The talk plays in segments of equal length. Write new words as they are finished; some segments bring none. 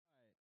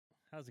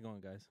How's it going,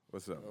 guys?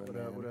 What's up,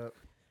 man? What up?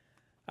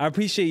 I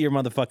appreciate your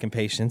motherfucking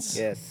patience.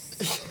 Yes.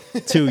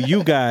 To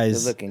you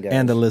guys, Good looking guys.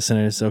 and the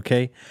listeners,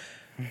 okay?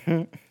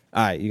 All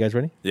right, you guys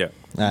ready? Yeah.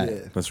 All right. Yeah.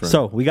 That's right.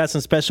 So we got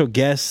some special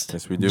guests.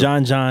 Yes, we do.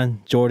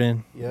 John,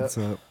 Jordan, Yep. What's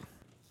up?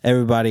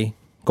 everybody.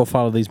 Go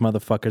follow these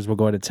motherfuckers. We'll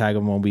go ahead and tag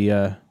them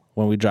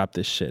when we drop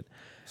this shit.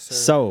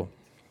 So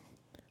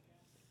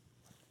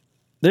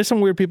there's some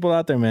weird people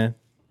out there, man.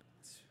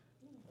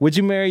 Would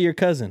you marry your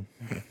cousin?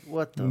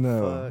 What the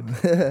No.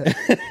 fuck?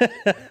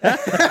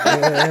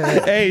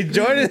 Hey,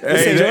 Jordan.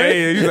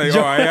 Hey, he's like,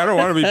 I don't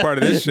want to be part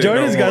of this shit.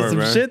 Jordan's no got more, some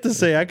man. shit to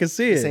say. I can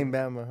see This it. ain't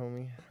Bama,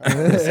 homie.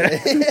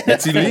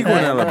 It's illegal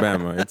in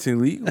Alabama. It's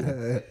illegal.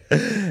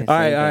 All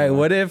right.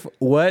 What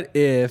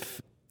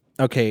if?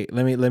 Okay,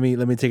 let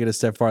me take it a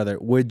step farther.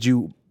 Would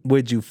you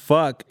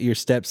fuck your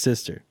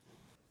stepsister?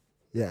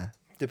 Yeah.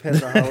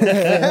 Depends on how.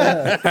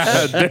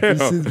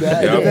 This is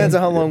bad. Yep. Depends on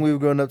how long we've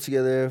grown up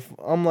together. If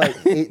I'm like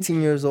 18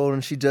 years old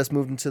and she just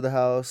moved into the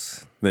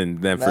house, Then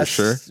for that's-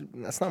 sure.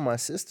 that's not my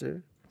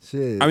sister.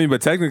 Shit. I mean,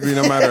 but technically,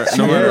 no matter.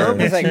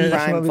 It's like She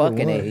prime might be the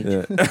fucking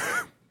one. age.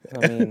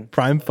 Yeah. I mean,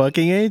 Prime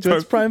fucking age?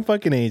 What's prime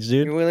fucking age,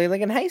 dude? you're really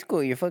like in high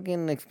school. You're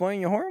fucking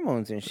exploring your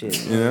hormones and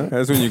shit. You know,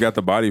 that's when you got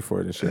the body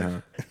for it and shit.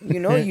 Huh?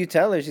 You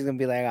tell her, she's gonna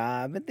be like,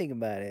 I've been thinking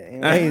about it. You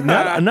know? Hey,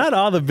 not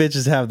all the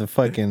bitches have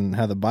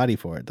the body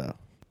for it though.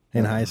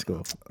 In high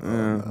school.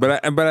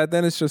 But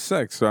then it's just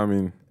sex. So I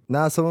mean,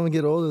 Nah, some of them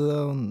get older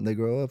though. And they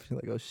grow up. You're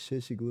like, oh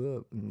shit, she grew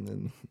up.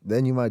 And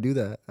then you might do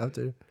that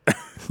after.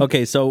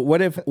 Okay, so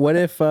what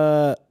if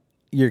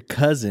your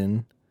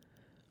cousin?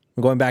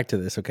 I'm going back to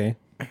this, okay?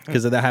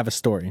 Because I have a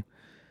story.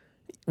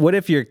 What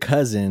if your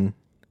cousin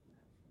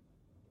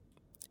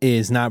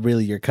is not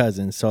really your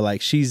cousin? So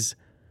like she's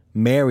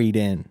married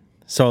in.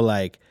 So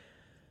like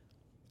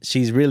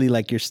she's really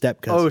like your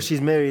step cousin. Oh,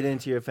 she's married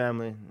into your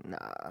family. Nah.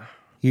 so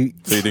you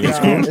think it's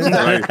cool?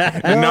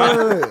 Like,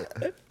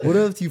 nah. What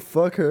if you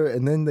fuck her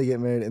and then they get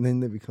married and then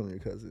they become your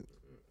cousin?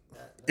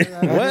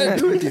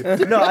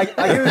 What? No, I get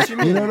what you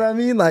mean. You know what I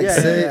mean? Like,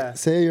 Yeah,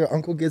 say your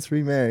uncle gets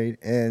remarried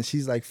and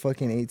she's like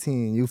fucking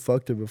 18. You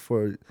fucked her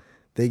before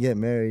they get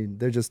married.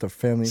 They're just a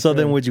family. So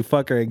then friend. would you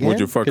fuck her again? Would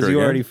you fuck her Because you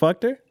again? already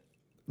fucked her?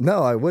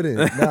 No, I wouldn't.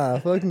 Nah,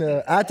 fuck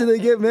no. After they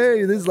get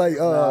married, it's like,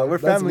 oh, Nah, we're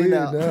that's family weird.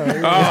 now.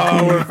 No.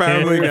 Oh, we're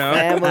family now.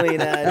 Family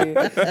now,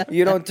 dude.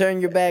 You don't turn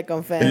your back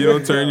on family. You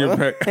don't turn your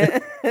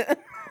back.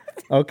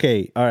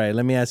 Okay, all right.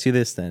 Let me ask you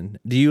this then: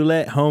 do you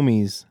let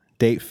homies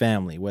date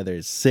family, whether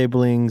it's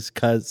siblings,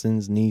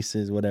 cousins,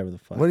 nieces, whatever the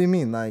fuck? What do you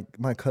mean? Like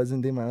my cousin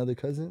date my other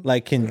cousin?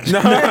 Like, can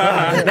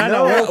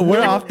no,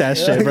 we're off that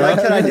shit, bro.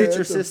 Like, can I date your What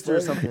the sister or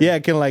fuck? something? Yeah,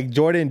 can like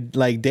Jordan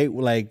like date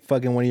like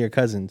fucking one of your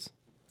cousins?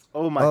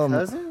 Oh, my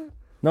cousin?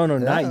 No,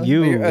 not Or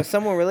you.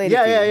 someone related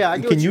Yeah, to you. yeah, yeah. I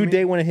get Can what you mean.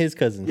 date one of his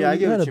cousins? Yeah, I You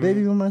get got what a you baby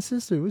mean. with my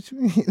sister. What you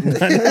mean?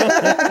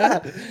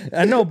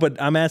 I know, but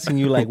I'm asking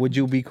you, like, would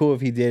you be cool if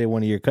he dated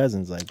one of your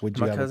cousins? Like, would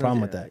you My have a cousins,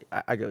 problem with yeah,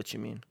 that? I get what you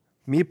mean.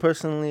 Me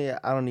personally,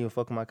 I don't even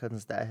fuck with my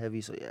cousins that heavy,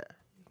 so yeah.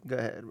 Go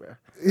ahead,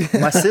 bro.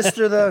 My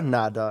sister though,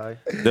 nah, dog.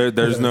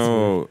 There's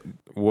no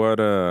what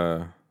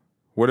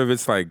if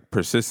it's like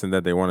persistent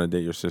that they want to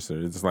date your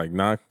sister? It's like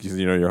nah, because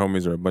you know your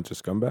homies are a bunch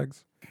of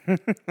scumbags.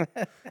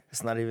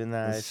 It's not even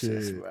that. It's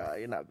just, Shit. bro,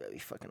 you're not baby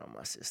fucking on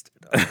my sister,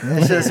 dog.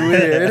 It's just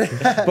weird.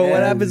 But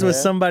what happens when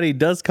man. somebody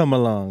does come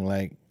along?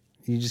 Like,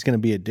 you just gonna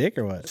be a dick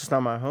or what? It's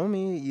not my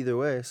homie either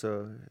way,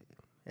 so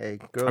hey,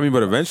 girl. I mean,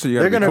 but eventually you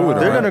gotta They're be gonna- cool with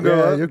they're it. gonna right? grow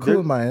yeah, up. you're cool They're-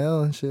 with my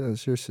L and shit.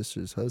 It's your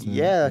sister's husband.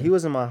 Yeah, he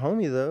wasn't my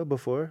homie though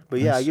before, but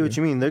yeah, I get what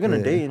you mean. They're gonna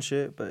Yeah. date and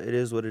shit, but it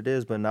is what it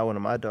is. But not one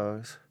of my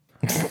dogs.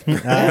 He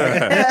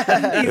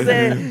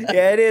said,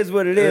 yeah, it is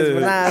what it is,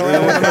 but nah, one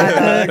of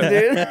my dogs,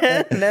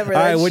 dude. Never. All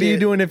right, that what are you shit.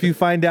 doing if you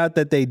find out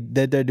that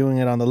they're doing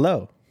it on the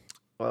low?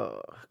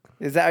 Oh,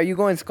 Are you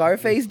going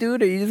Scarface,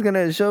 dude? Or are you just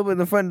gonna show up at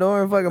the front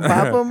door and fucking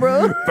pop him,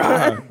 bro?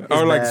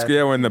 Or like bad.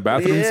 yeah, in the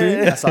bathroom Yeah. scene.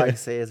 that's all I can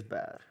say. It's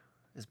bad.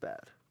 It's bad.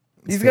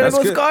 He's gonna That's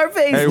go good.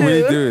 Scarface,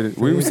 Hey, dude.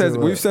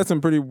 we've said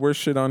some pretty worse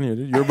shit on here.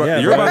 Dude. You're about Yeah,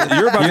 you're bro.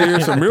 about to hear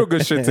some real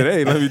good shit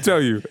today. Let me tell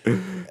you.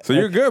 So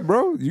you're good,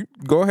 bro. You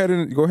go ahead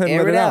and Air let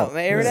it it out, out.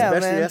 man. Air it out,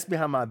 Especially man. that's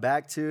behind my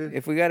back too.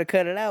 If we gotta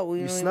cut it out, we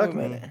You don't even snuck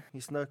worry me. about it.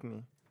 You snuck me.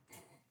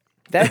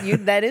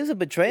 That is a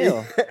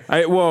betrayal.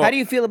 Well, How do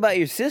you feel about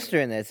your sister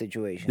in that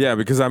situation? yeah,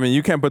 because I mean,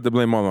 you can't put the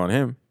blame all on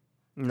him.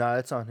 Nah,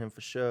 it's on him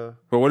for sure.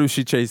 But what if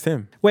she chased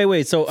him?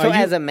 Wait. So, So are you?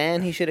 as a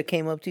man, he should have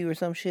came up to you or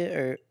some shit,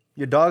 or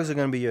Your dogs are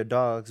gonna be your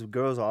dogs.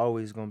 Girls are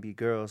always gonna be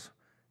girls.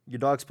 Your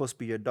dog's supposed to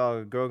be your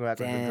dog. A girl gonna act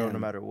like a girl no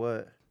Damn. matter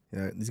what.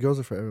 Yeah, these girls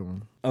are for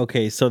everyone.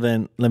 Okay, so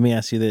then let me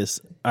ask you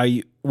this: are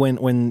you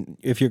when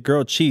if your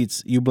girl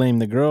cheats, you blame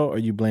the girl or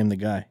you blame the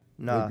guy?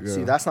 Nah, Good see,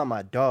 girl. that's not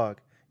my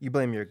dog. You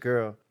blame your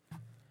girl.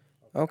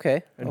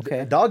 okay.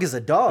 A dog is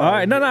a dog. All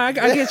right, no, I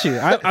get you.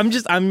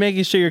 I'm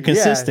making sure you're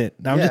consistent.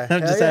 I'm yeah, just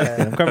hell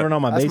asking. yeah. I'm covering all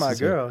my That's bases.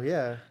 my here. girl.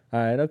 Yeah. All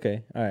right,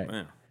 okay, all right.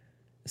 Yeah.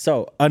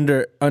 So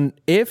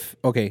if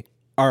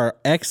our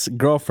ex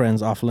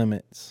girlfriends off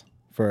limits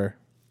for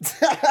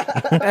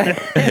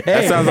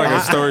That sounds like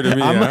a story to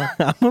me. I'm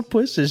gonna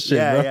push this shit,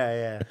 Yeah, bro.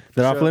 yeah.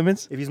 They're For off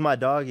limits? If he's my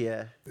dog,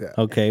 yeah.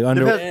 Okay.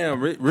 Under Depends- Damn,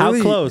 really?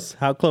 how close?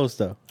 How close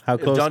though? How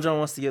If close? John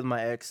wants to give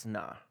my ex,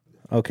 nah.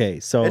 Okay,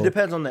 so It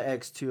depends on the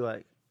ex too.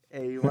 Like,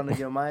 hey, you want to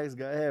give my ex?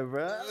 Go ahead,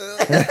 bro.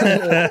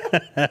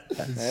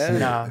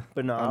 Nah,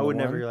 but no, I would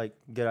never like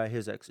get out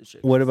his ex's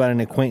shit. what about an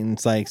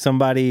acquaintance, like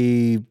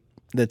somebody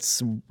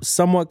that's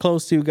somewhat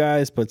close to you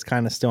guys, but it's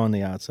kind of still on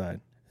the outside?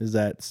 Is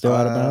that still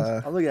out of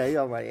bounds? I'm looking at you.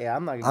 I'm like, yeah,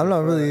 I'm not. I'm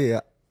not really.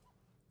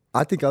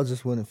 I think I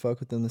just wouldn't fuck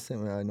with them the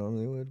same way I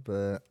normally would,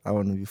 but I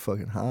wouldn't be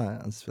fucking high.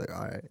 I'm just like,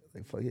 all right,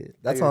 like fuck it.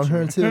 That's get on what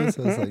her you too.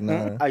 So it's like,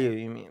 nah, I get what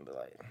you mean, but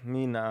like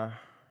me, nah.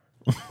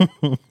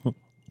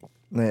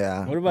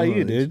 yeah. What about I'm you,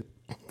 not dude?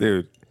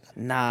 Dude,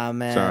 Nah,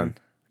 man. John.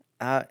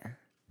 I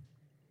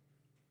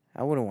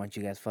wouldn't want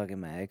you guys fucking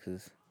my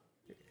exes.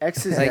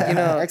 Exes, Like, you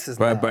know- exes.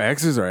 but nah.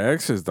 exes are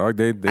exes, dog.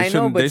 They I know,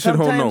 shouldn't. but They should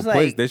hold no sometimes,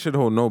 place. like- They should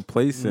hold no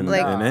place in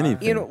Like,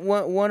 anything. You know,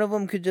 one of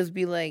them could just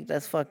be like,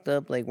 "That's fucked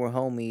up." Like we're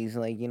homies.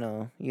 Like you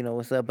know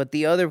what's up. But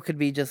the other could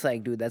be just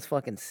like, "Dude, that's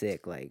fucking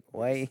sick." Like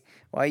why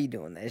are you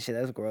doing that shit?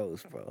 That's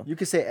gross, bro. You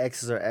could say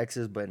exes are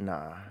exes, but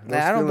nah.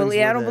 Nah, I don't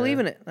believe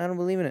in it. I don't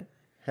believe in it.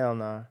 Hell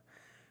nah.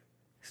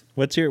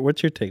 What's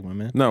your take, my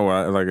man? No,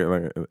 like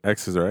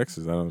exes are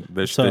exes. I don't.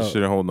 They So-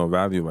 shouldn't hold no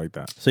value like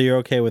that. So you're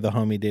okay with a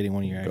homie dating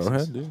one of your exes? Go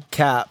ahead, dude.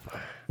 Cap.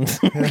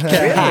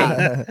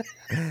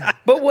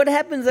 But what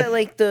happens at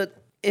like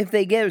if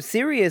they get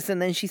serious and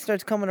then she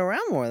starts coming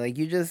around more? Like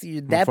you're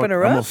dapping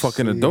her I'm a up.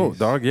 fucking adult,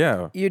 dog.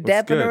 Yeah, You're What's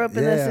dapping good? her up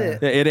and that's Yeah. it.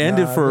 Yeah, it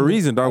ended Nah, for a I've been-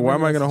 reason, dog. I've Why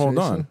been am I in that gonna hold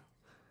situation.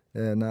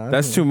 on? Yeah, nah.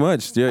 That's too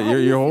much. Yeah,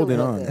 you're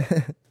holding on.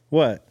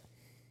 What?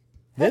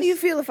 How do you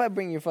feel if I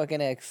bring your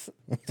fucking ex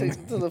to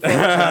the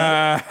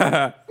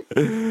phone?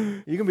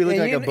 You can be looking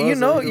like a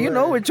bozo. You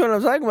know which one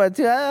I'm talking about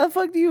too. How the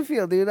fuck do you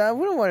feel, dude? I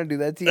wouldn't want to do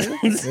that to you.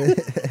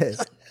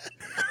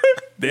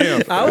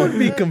 Damn. I would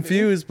be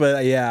confused,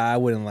 but yeah, I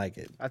wouldn't like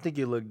it. I think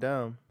you look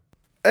dumb.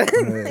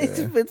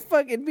 it's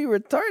fucking be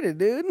retarded,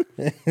 dude.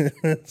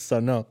 So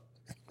no.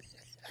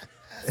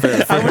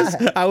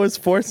 I was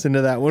forced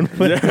into that one,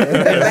 but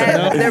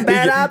They're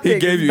bad optics. He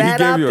gave you. Bad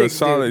He gave you a optics,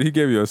 solid. dude. He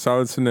gave you a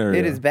solid scenario.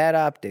 It is bad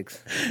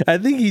optics. I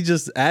think he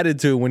just added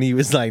to it when he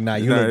was like, "Nah,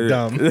 you look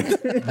dumb."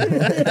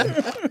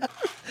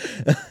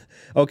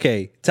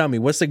 Okay, tell me,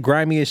 what's the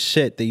grimiest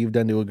shit that you've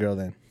done to a girl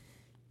then?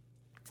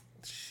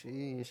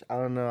 Sheesh, I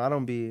don't know.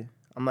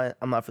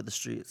 I'm not for the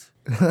streets.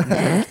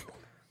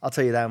 I'll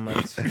tell you that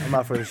much. I'm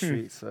not for the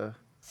streets. So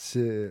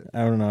Shit, I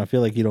don't know. I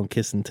feel like you don't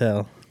kiss and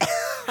tell.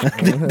 I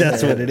think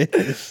that's what it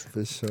is.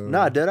 for sure.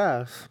 nah, dead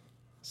ass.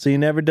 So you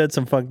never did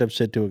some fucked up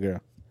shit to a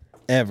girl,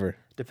 ever?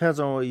 Depends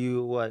on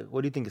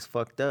what do you think is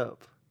fucked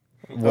up?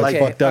 What's Okay,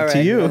 fucked up to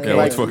alright. you? Yeah,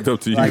 what's fucked up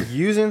to you? Like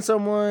using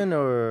someone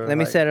or Let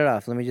me like, set it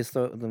off. Let me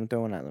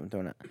throw one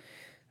out.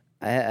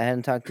 I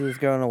hadn't talked to this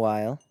girl in a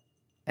while,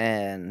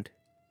 and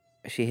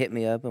she hit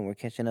me up, and we're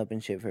catching up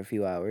and shit for a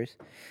few hours.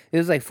 It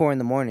was like 4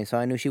 a.m, so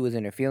I knew she was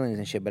in her feelings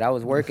and shit. But I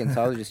was working,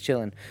 so I was just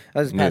chilling. I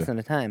was just passing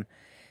the time,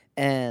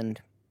 and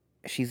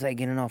she's like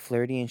getting all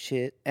flirty and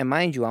shit. And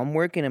mind you, I'm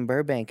working in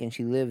Burbank, and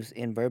she lives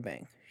in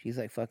Burbank. She's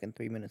like fucking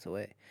 3 minutes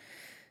away.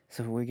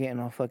 So we're getting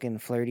all fucking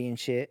flirty and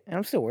shit. And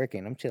I'm still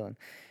working. I'm chilling.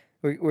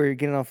 We're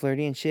getting all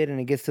flirty and shit. And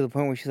it gets to the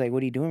point where she's like,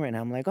 "What are you doing right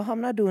now?" I'm like, "Oh,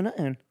 I'm not doing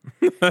nothing."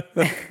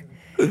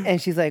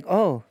 And she's like,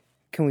 "Oh,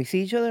 can we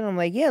see each other?" And I'm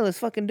like, "Yeah, let's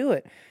fucking do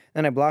it."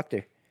 And I blocked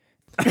her.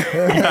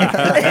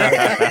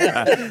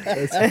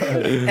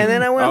 And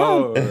then I went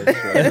home.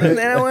 And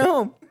then I went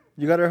home.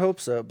 you got her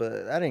hopes up,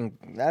 but that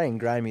ain't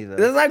grimy though.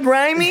 That's not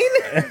grimy.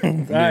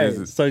 All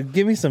right, so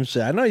give me some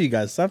shit. I know you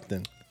got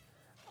something.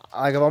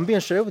 Like if I'm being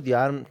straight with you,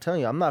 I'm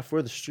telling you, I'm not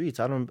for the streets.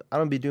 I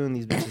don't be doing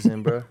these bitches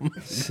in, bro.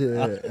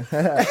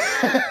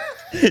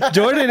 Shit.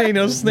 Jordan ain't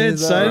no snitch,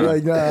 son.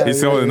 Like, nah,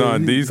 He's yeah, holding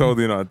on. he- He's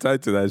holding on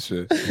tight to that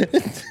shit.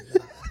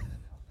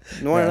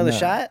 You want another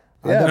shot?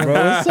 Yeah, bro.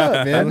 What's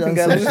up, man? You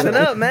gotta loosen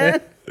up,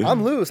 man.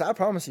 I'm loose. I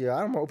promise you.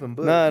 I'm an open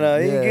book. No,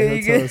 you Yeah, good, he'll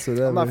you tell good. us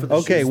whatever. I'm not for the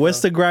Okay, streets, what's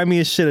though. the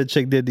grimiest shit a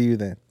chick did to you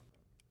then?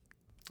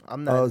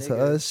 I'm not. Oh, to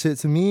us, shit.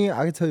 To me,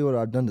 I can tell you what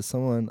I've done to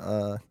someone.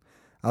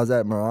 I was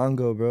at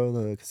Morongo, bro,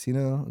 the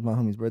casino. It was my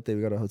homie's birthday.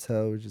 We got a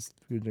hotel. We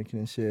were drinking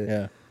and shit.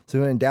 Yeah. So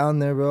we went down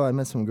there, bro. I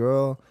met some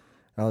girl.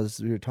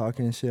 We were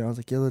talking and shit. I was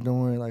like, "Yo, don't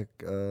worry, like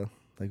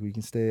we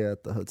can stay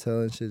at the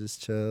hotel and shit,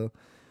 just chill."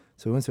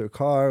 So we went to her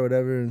car, or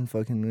whatever, and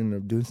fucking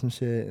ended up doing some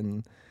shit.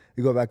 And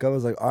we go back up. I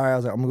was like, "All right,"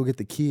 I'm gonna go get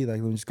the key. Like,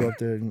 let me just go up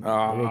there and,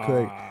 real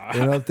quick.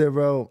 Went up there,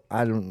 bro.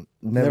 I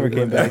never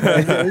came went back.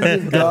 It's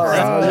just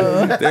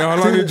gone. Damn,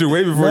 how long did you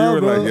wait before No, you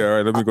were bro. like, yeah, all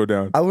right, let me go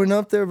down? I went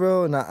up there,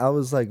 bro, and I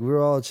was like, we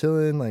were all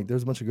chilling. Like,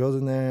 there's a bunch of girls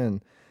in there,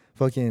 and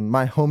fucking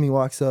my homie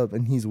walks up,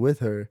 and he's with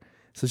her.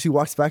 So she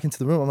walks back into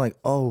the room. I'm like,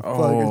 oh, fuck.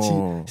 Oh.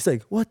 And she's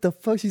like, what the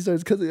fuck? She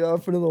starts cutting out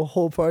in front of the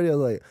whole party. I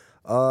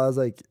was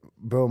like,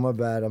 bro, my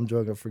bad. I'm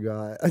drunk. I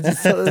forgot. I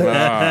just told her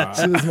that.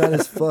 She was mad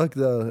as fuck,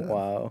 though.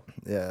 Wow.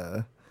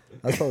 Yeah.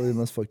 That's probably the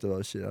most fucked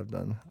up shit I've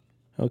done.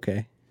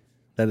 Okay.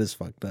 That is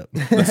fucked up.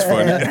 That's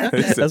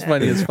funny. That's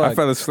funny as I fuck.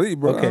 fell asleep,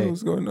 bro. I don't Okay. know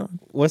what's going on?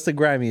 What's the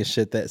grimiest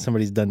shit that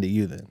somebody's done to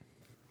you then?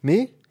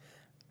 Me?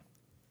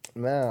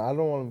 Man, I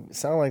don't want to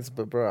sound like this,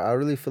 but bro, I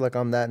really feel like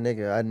I'm that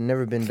nigga. I've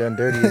never been done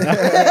dirty.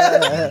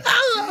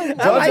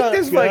 I like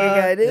this fucking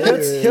guy,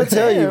 dude. He'll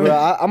tell you,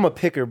 bro. I'm a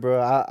picker, bro.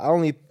 I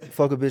only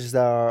fuck with bitches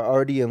that are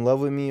already in love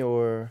with me,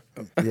 or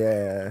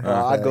Yeah.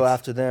 I go facts.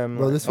 after them.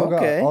 Bro, this fool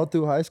Okay. got all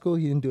through high school.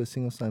 He didn't do a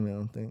single assignment. I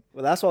don't think.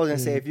 Well, that's what I was gonna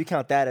say. If you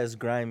count that as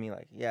grimy,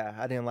 like, yeah,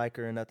 I didn't like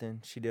her or nothing.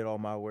 She did all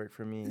my work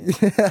for me.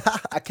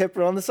 I kept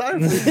her on the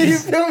side. You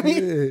feel me?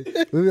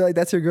 Yeah. We'd be like,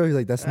 "That's your girl." He's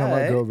like, "That's not my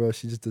Alright. girl, bro.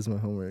 She just does my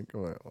homework."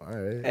 I'm like, "All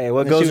right." Hey,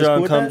 what And she goes was cool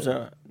around with comes that?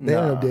 around. They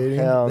ended up dating.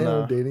 Hell They ended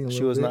no. up dating a She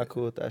little was bit. not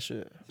cool with that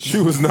shit. She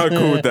was not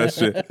cool with that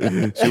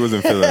shit. She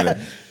wasn't feeling it.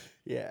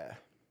 Yeah.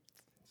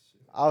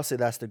 I'll say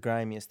that's the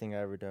grimiest thing I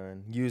ever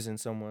done. Using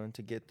someone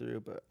to get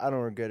through, but I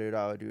don't regret it.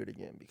 I would do it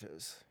again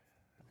because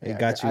It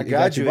got you. I It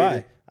got you by.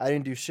 graduated. I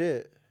didn't do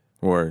shit.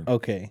 Word.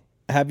 Okay.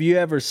 Have you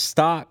ever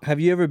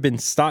been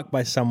stalked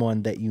by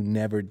someone that you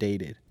never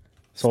dated?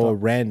 So a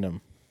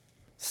random.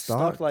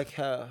 Stuff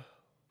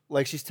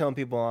like she's telling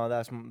people, "Oh,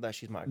 that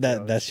she's my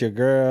girl." That's your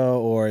girl,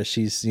 or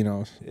she's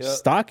Yep.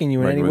 stalking you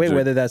in Like any way, legit.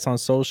 whether that's on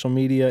social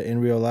media, in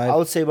real life. I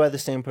would say by the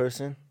same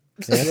person.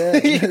 Yeah.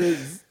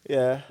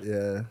 Yeah.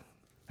 Yeah.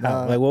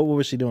 How? Like what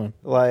was she doing?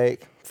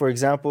 Like, for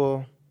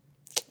example,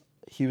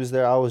 he was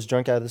there. I was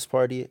drunk at this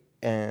party,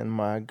 and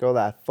my girl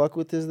that I fuck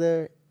with is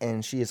there,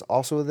 and she is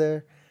also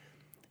there.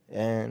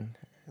 And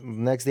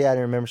next day, I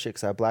didn't remember shit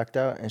because I blacked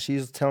out. And she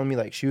was telling me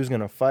like she was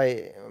gonna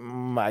fight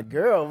my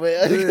girl, but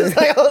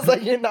I was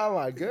like, "You're not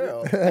my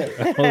girl."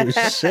 Oh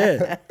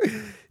shit!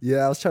 Yeah,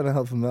 I was trying to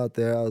help him out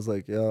there. I was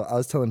like, yo, I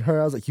was telling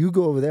her, I was like, you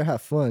go over there,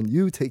 have fun.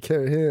 You take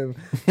care of him.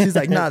 She's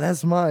like, nah,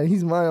 that's mine.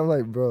 He's mine. I'm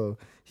like, bro,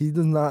 he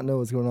does not know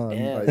what's going on.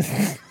 Yeah. Like,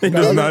 He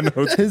does not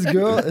know. his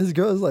girl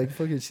is like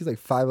fucking, she's like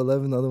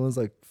 5'11", the other one's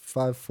like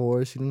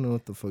 5'4". She didn't know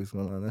what the fuck's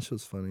going on. That shit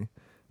was funny.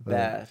 But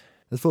Bad.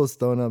 this fool was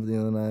throwing up at the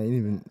end of the night. He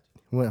even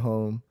went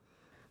home.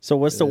 So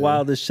what's the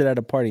wildest shit at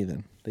a party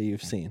then that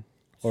you've seen?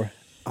 Or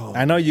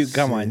I know you.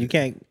 Come on, you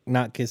can't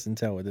not kiss and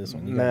tell with this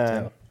one. You gotta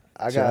Man, tell.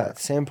 I got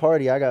same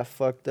party. I got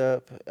fucked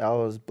up. I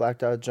was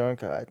blacked out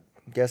drunk. I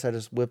guess I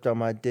just whipped out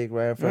my dick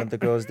right in front of the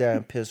girl's dad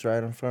and pissed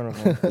right in front of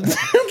him.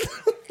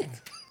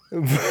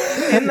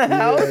 In the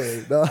house?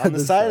 Hey, no, On the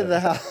side of the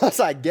house,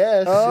 I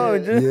guess. Oh,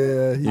 shit. just, Yeah,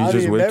 I You don't just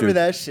even whipped remember your-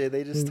 that shit.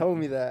 They just told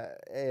me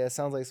that. Hey, it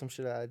sounds like some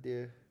shit I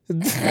did.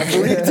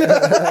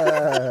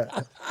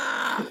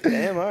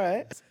 damn, all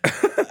right.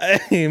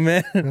 Hey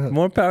man,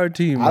 more power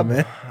to you, my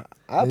man.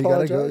 I you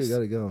gotta go. apologize. You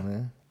gotta go,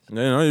 man.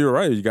 No, you're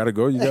right. You gotta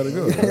go. You gotta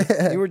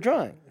go. You were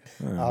drunk.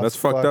 Yeah, was that's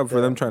fucked up fucked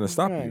for them up. trying to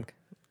stop you. Drunk.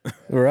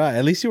 Right.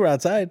 At least you were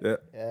outside. Yeah.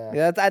 Yeah.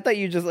 Yeah, I thought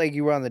you just like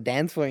you were on the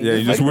dance floor. And Yeah,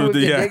 you just fucking whipped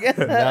whipped it, your yeah. dick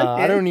out. Nah,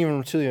 I Okay. don't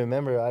even truly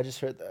remember. I just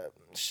heard that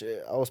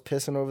shit. I was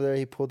pissing over there.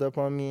 He pulled up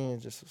on me and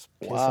just was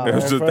pissing Wow. right It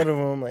was in just- front of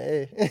him. I'm like,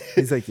 hey,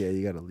 He's like, yeah,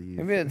 you gotta leave.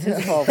 Maybe it's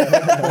his fault for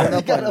fucking pulling you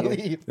up gotta on you.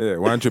 leave. Yeah,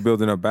 why aren't you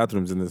building up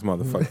bathrooms in this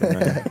motherfucker,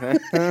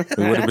 man?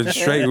 We would have been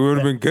straight. We would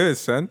have been good,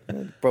 son.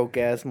 Broke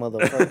ass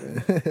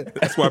motherfucker.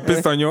 That's why I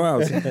pissed on your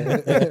house.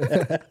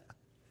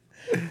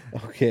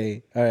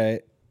 Okay. All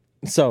right.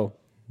 So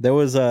there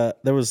was a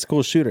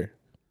school shooter.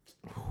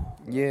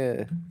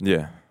 Yeah.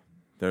 Yeah.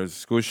 There's a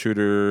school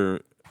shooter.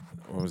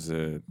 What was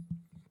it?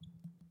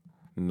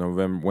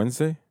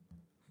 Wednesday?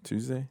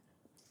 Tuesday?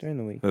 During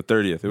the week. The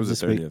 30th. It was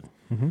This the week.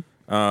 30th.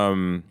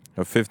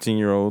 A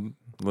 15-year-old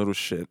little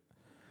shit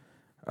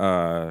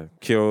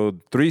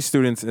killed 3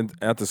 students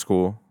at the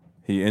school.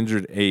 He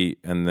injured 8,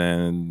 and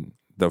then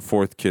the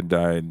 4th kid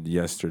died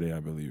yesterday, I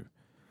believe.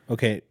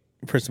 Okay.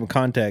 For some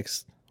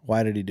context,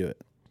 why did he do it?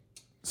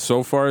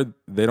 So far,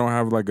 they don't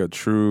have like a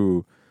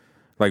true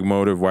like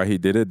motive why he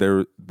did it.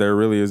 There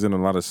really isn't a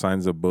lot of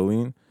signs of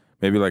bullying.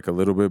 Maybe like a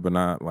little bit, but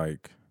not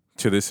like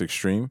to this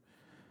extreme.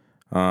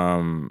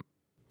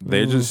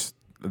 They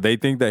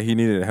think that he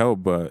needed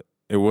help, but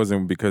it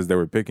wasn't because they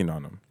were picking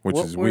on him, which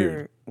is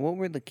weird. What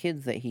were the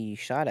kids that he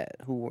shot at?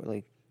 Who were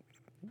like?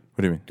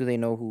 What do you mean? Do they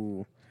know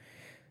who?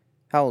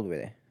 How old were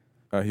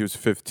they? He was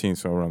 15,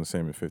 so around the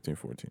same as 15,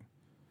 14.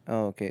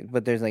 Oh, okay.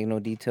 But there's like no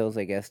details,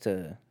 I guess,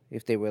 to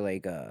if they were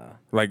like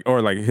Like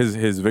or like his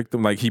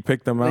victim, like he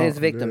picked them out. his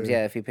victims.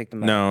 Yeah, if he picked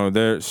them out. No,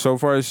 there. So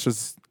far, it's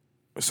just.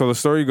 So the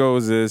story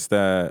goes is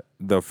that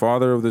the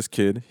father of this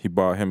kid, he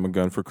bought him a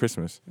gun for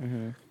Christmas,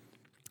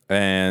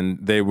 and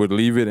they would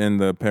leave it in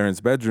the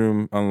parents'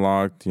 bedroom,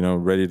 unlocked,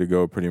 ready to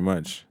go, pretty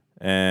much.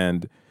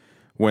 And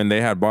when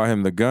they had bought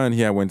him the gun,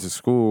 he had went to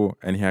school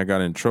and he had got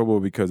in trouble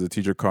because the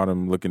teacher caught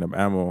him looking up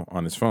ammo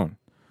on his phone.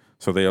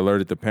 So they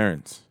alerted the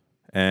parents,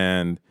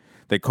 and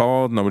they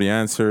called, nobody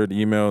answered,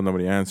 emailed,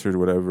 nobody answered,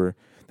 whatever.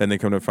 Then they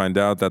come to find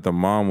out that the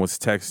mom was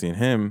texting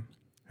him,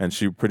 and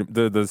she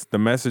the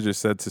message is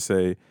said to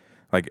say,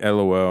 like,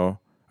 LOL,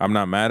 I'm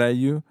not mad at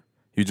you.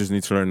 You just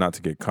need to learn not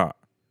to get caught.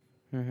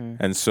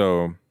 And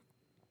so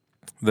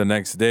the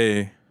next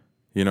day,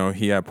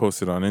 he had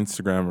posted on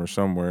Instagram or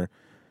somewhere,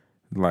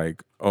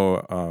 like,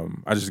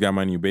 I just got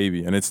my new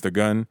baby. And it's the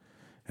gun.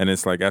 And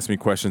it's like, ask me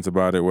questions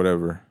about it,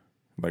 whatever.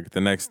 Like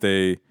the next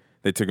day,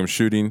 they took him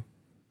shooting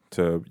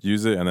to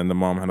use it. And then the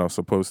mom had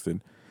also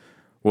posted.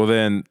 Well,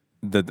 then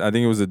I think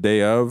it was the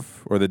day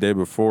of or the day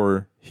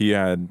before, he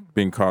had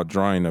been caught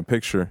drawing a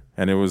picture,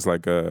 and it was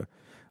like a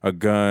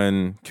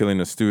gun killing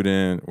a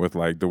student with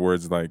like the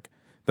words like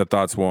 "the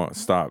thoughts won't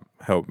stop,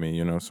 help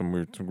me,"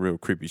 some real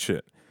creepy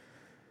shit.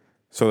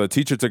 So the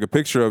teacher took a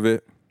picture of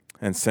it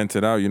and sent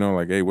it out,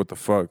 like, hey, what the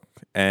fuck?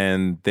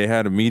 And they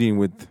had a meeting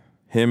with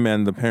him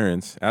and the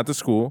parents at the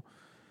school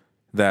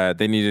that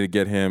they needed to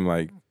get him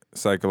like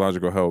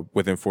psychological help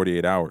within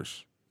 48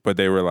 hours. But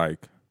they were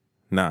like,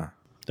 nah.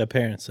 The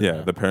parents. said Yeah,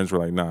 no. the parents were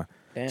like, nah.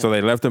 Damn. So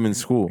they left him in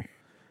school.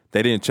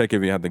 They didn't check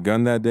if he had the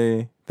gun that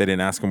day. They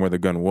didn't ask him where the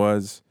gun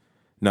was.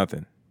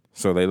 Nothing.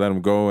 So they let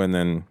him go, and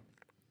then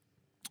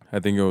I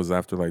think it was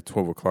after like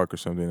 12 o'clock or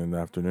something in the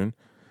afternoon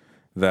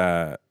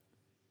that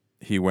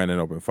he went and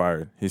opened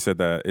fire. He said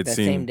that it That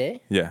seemed... same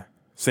day? Yeah.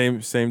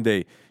 Same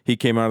day. He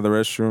came out of the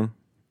restroom,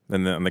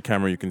 and then on the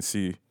camera you can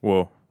see,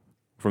 well,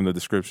 from the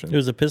description. It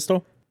was a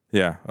pistol.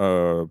 Yeah,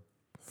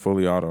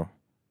 fully auto.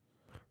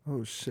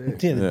 Oh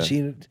shit. Yeah, the Yeah.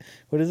 G.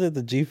 What is it?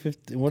 The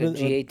G50. What The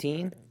is it?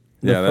 G18?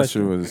 Yeah, that fuck-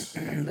 shit was...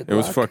 The It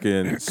was Glock?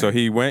 fucking... So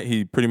he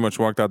pretty much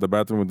walked out the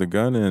bathroom with the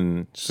gun,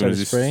 and Started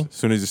spraying? as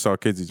soon as he saw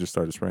kids, he just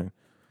started spraying.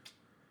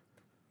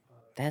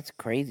 That's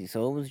crazy.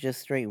 So it was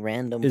just straight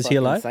random Is he fucking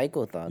alive?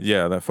 psycho thoughts.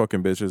 Yeah, that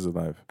fucking bitch is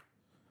alive.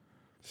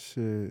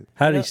 Shit.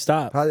 How did You he know-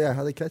 stop? How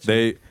they catch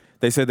him?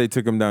 They said they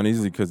took him down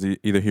easily because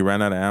either he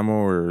ran out of ammo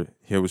or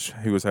he was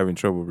having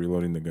trouble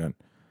reloading the gun.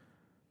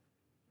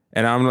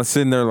 And I'm not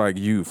sitting there like,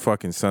 you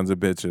fucking sons of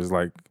bitches.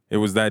 Like, it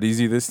was that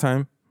easy this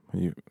time?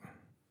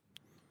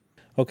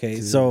 Okay,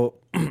 so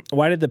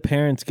why did the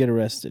parents get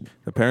arrested?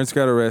 The parents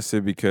got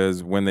arrested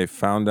because when they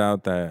found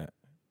out that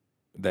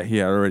he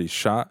had already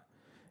shot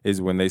is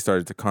when they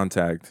started to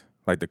contact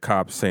like the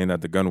cops saying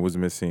that the gun was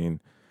missing,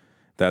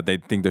 that they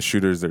think the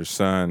shooter's their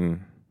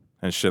son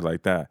and shit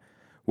like that.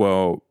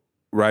 Well,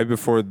 right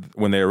before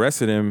when they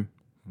arrested him,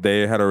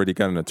 they had already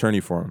got an attorney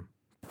for him.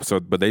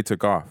 But they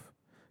took off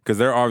because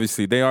they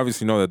obviously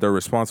know that they're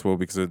responsible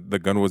because the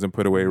gun wasn't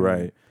put away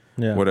right,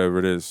 Yeah. whatever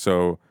it is.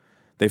 So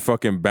they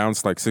fucking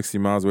bounced like 60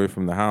 miles away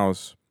from the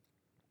house.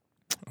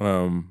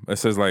 It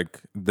says like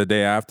the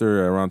day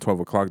after, around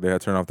 12 o'clock, they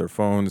had turned off their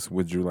phones,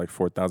 withdrew like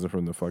 4,000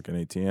 from the fucking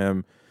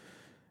ATM,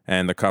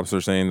 and the cops are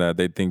saying that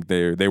they think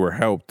they were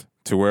helped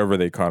to wherever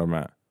they caught them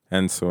at,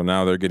 and so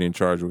now they're getting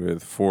charged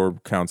with 4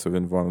 counts of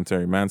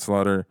involuntary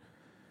manslaughter,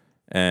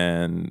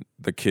 and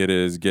the kid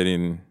is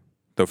getting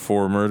the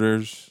 4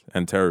 murders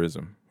and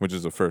terrorism, which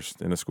is the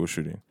first in a school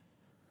shooting.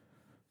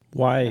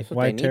 Why? That's what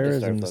Why they need to start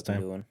terrorism this fucking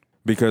time? doing.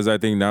 Because I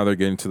think now they're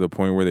getting to the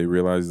point where they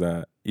realize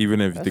that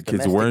even if That's the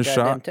kids domestic weren't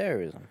goddamn shot,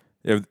 terrorism.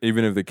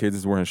 even if the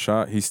kids weren't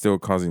shot, he's still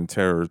causing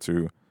terror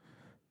to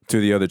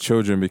the other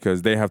children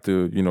because they have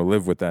to,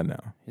 live with that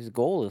now. His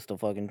goal is to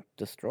fucking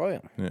destroy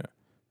them. Yeah.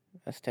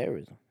 That's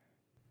terrorism.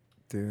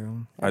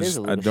 Damn. That is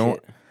a I little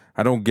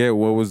don't get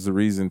what was the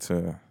reason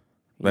to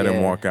let him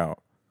Yeah. walk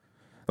out.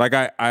 Like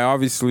I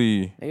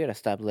obviously They gotta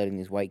stop letting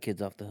these white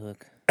kids off the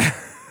hook.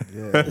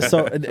 Yeah.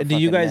 So, do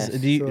you fucking guys, mess.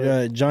 do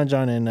you,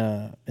 John,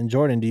 and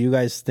Jordan, do you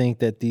guys think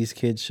that these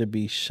kids should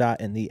be shot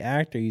in the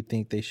act, or you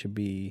think they should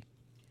be?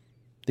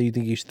 Do you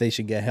think they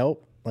should get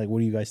help? Like, what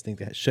do you guys think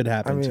that should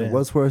happen I to mean, him?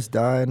 what's worse,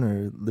 dying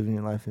or living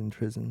your life in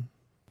prison?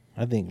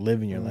 I think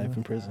living your life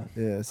in prison.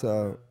 Yeah,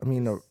 so I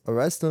mean,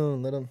 arrest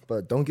them, let them,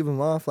 but don't give them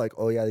off. Like,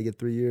 oh yeah, they get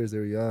 3 years.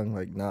 They're young.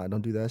 Like, nah,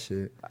 don't do that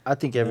shit. I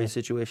think every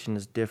situation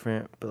is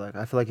different, but like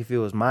I feel like if it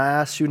was my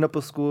ass shooting up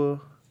a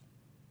school,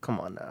 come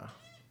on now,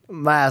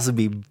 my ass would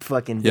be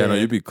fucking dead. yeah, no,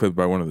 you'd be clipped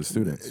by one of the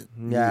students.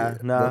 Yeah,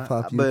 they'll nah.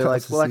 pop you But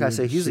across the like I seat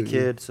said, and he's a shoot you.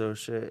 kid, so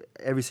shit.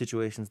 Every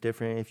situation's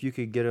different. If you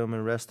could get him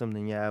and arrest him,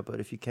 then yeah. But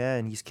if you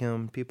can, he's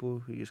killing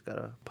people. You just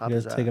gotta pop You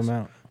his gotta ass. take him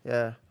out.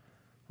 Yeah,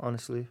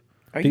 honestly.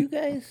 Are Do- you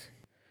guys?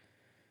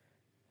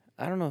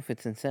 I don't know if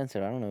it's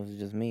insensitive. I don't know if it's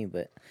just me,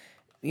 but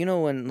you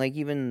know when like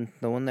even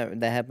the one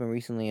that happened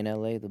recently in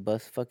LA, the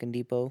bus fucking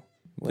depot,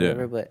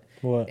 whatever. Yeah. But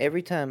What?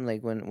 every time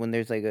like when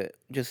there's like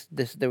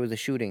there was a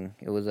shooting.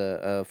 It was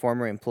a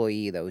former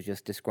employee that was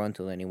just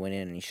disgruntled and he went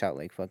in and he shot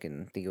like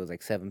fucking I think it was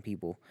like 7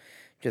 people,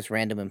 just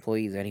random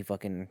employees that he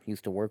fucking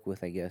used to work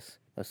with, I guess,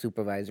 a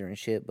supervisor and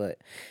shit. But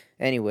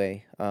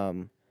anyway,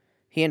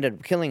 he ended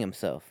up killing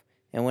himself.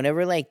 And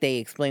whenever like they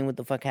explain what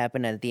the fuck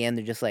happened at the end,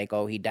 they're just like,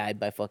 "Oh, he died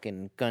by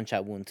fucking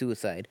gunshot wound,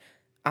 suicide."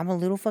 I'm a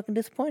little fucking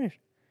disappointed.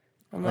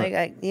 I'm like,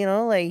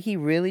 like he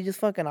really just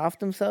fucking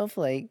offed himself.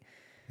 Like,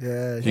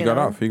 Yeah, He You got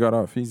know? off. He got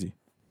off easy.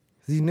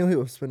 he knew he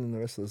was spending the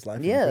rest of his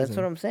life. yeah, in that's what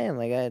prison. I'm saying.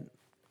 Like,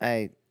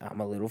 I'm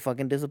a little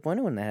fucking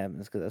disappointed when that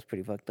happens because that's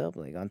pretty fucked up.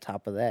 Like, on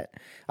top of that,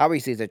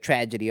 obviously it's a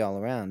tragedy all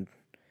around.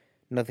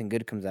 Nothing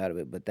good comes out of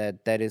it, but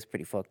that is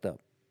pretty fucked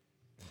up.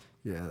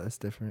 Yeah, that's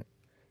different.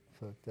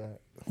 Fuck that.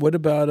 What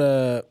about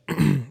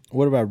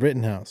what about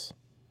Rittenhouse?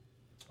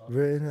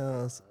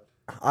 Rittenhouse.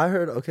 I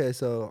heard. Okay,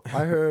 so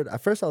I heard.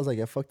 At first, I was like,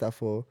 "Yeah, fuck that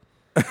fool,"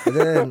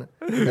 and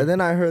then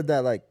I heard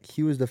that like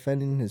he was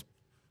defending his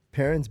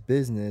parents'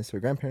 business or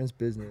grandparents'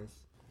 business,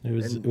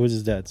 It was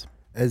his dad's.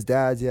 his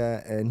dad's,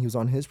 yeah, and he was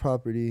on his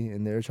property,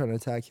 and they were trying to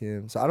attack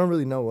him. So I don't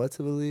really know what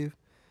to believe,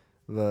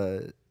 but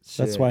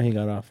That's shit. why he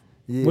got off.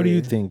 Yeah. What do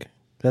you think?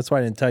 That's why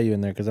I didn't tell you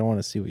in there because I want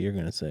to see what you're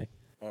gonna say.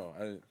 Oh,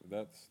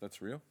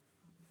 that's real?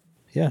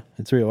 Yeah,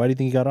 it's real. Why do you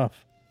think he got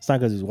off? It's not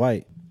because he's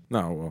white.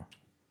 No, well.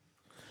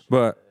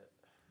 But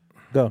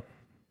Go.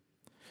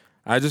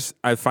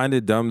 I find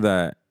it dumb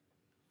that,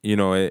 you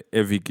know,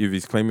 if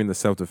he's claiming the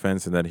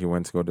self-defense and that he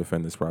went to go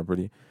defend his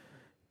property,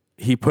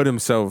 he put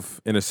himself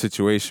in a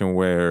situation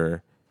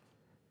where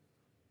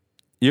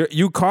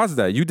you caused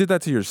that. You did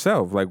that to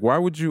yourself. Like, why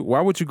would you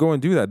go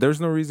and do that? There's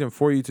no reason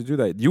for you to do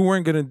that. You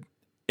weren't gonna,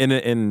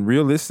 in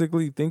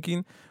realistically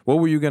thinking, what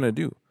were you gonna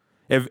do?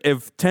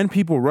 If 10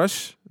 people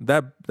rush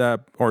that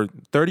or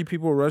 30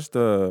 people rush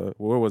the,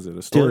 what was it,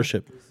 a store?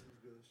 Dealership.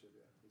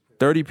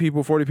 30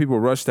 people, 40 people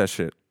rush that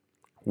shit.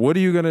 What are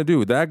you gonna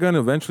do? That gun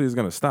eventually is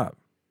gonna stop,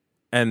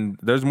 and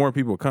there's more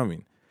people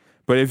coming.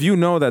 But if you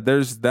know that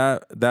there's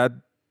that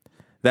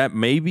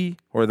maybe,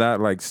 or that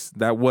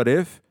what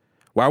if,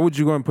 why would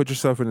you go and put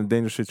yourself in a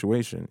dangerous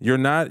situation? You're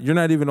not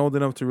even old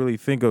enough to really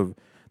think of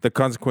the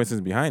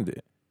consequences behind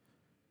it.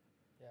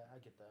 Yeah, I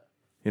get that.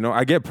 You know,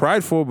 I get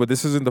prideful, but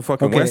this isn't the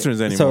fucking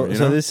Westerns anymore. So you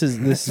so know? this is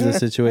the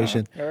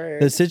situation.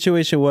 The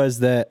situation was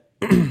that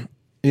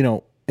you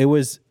know, it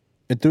was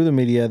through the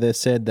media that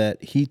said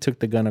that he took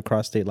the gun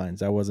across state lines.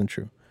 That wasn't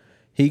true.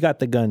 He got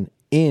the gun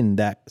in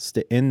that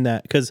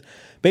because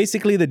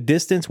basically the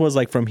distance was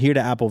like from here to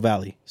Apple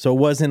Valley. So it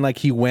wasn't like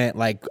he went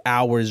like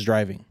hours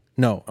driving.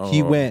 No,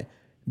 he went.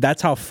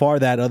 That's how far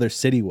that other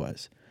city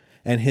was,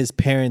 and his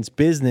parents'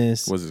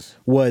 business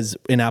was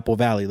in Apple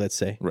Valley. Let's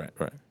say. Right.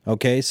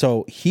 Okay,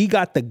 so he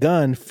got the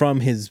gun from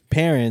his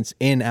parents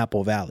in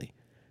Apple Valley.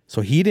 So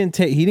he didn't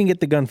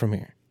get the gun from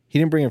here. He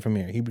didn't bring it from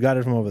here. He got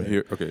it from over there.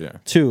 Here, okay, yeah.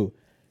 2,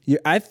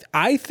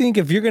 I think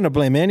if you're gonna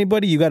blame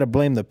anybody, you got to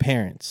blame the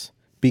parents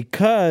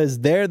because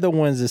they're the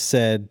ones that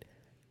said,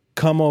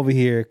 "Come over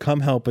here, come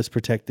help us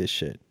protect this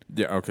shit."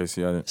 Yeah. Okay.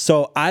 See, I didn't.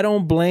 So I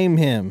don't blame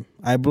him.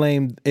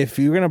 If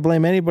you're gonna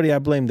blame anybody, I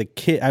blame the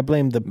kid. I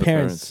blame the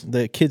parents,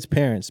 the kid's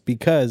parents,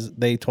 because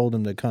they told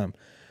him to come.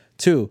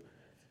 2,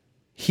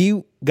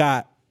 he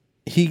got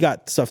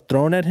stuff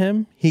thrown at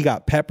him. He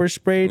got pepper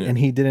sprayed, and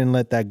he didn't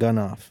let that gun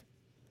off.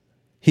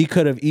 He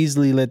could have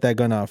easily let that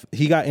gun off.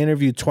 He got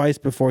interviewed twice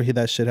before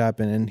that shit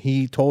happened, and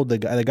he told the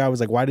guy was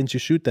like, "Why didn't you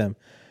shoot them?"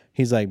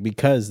 He's like,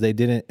 "Because they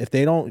didn't. If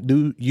they don't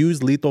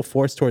use lethal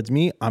force towards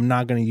me, I'm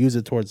not gonna use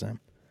it towards them."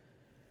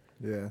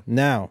 Yeah.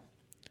 Now,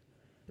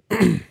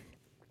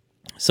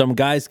 some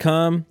guys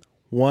come,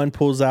 one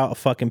pulls out a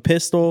fucking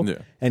pistol,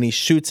 and he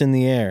shoots in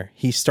the air.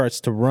 He starts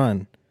to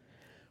run.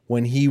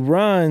 When he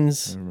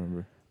runs,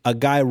 a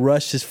guy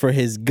rushes for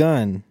his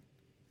gun,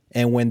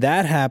 and when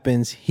that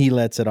happens, he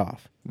lets it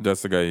off.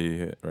 That's the guy he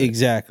hit, right?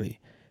 Exactly.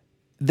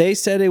 They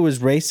said it was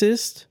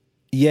racist,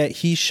 yet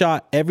he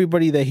shot,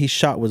 everybody that he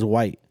shot was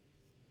white.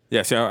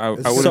 Yeah, see, I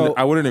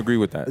wouldn't agree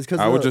with that.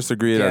 I would just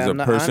agree it as a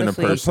person to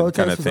person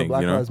kind of thing,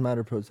 Black you know. Lives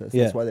Matter protest.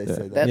 Yeah. That's why they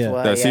say that. That's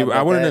why. See,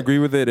 I wouldn't agree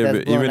with it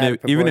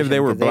even if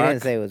they were black. They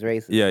didn't say it was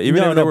racist. Yeah,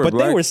 even if they were but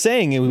black. they were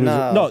saying it was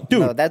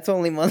dude. No, that's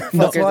only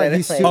motherfuckers why that he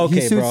are saying. sued- Okay,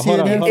 sued bro. Hold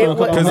on.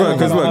 CNN.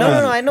 Because look,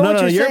 No, I know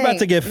what you're you're saying. about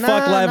to get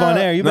fucked live on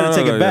air. You better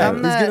take it no, back. I'm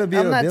He's gonna be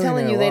a not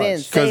telling you they billionaire,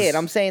 didn't say it. Cause-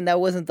 I'm saying that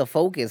wasn't the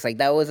focus. Like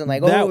that wasn't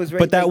like, it was racist.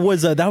 But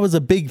that was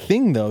a big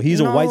thing though. He's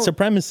a white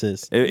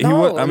supremacist. Dude.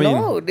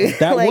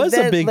 That Like, was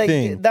a big like,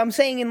 thing. I'm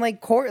saying in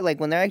like court, like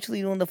when they're actually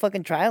doing the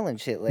fucking trial and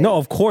shit. Like, No,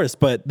 of course,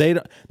 but they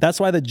don't. That's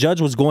why the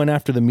judge was going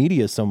after the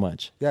media so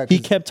much. Yeah, he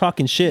 'cause- kept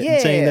talking shit and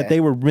saying Yeah. that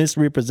they were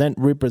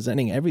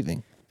representing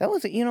everything. that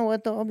was, you know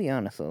what though? I'll be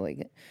honest though.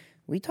 Like,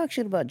 we talk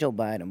shit about Joe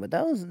Biden, but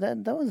that was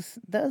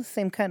the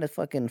same kind of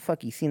fucking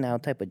fucky senile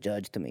type of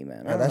judge to me,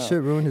 man. I don't that know.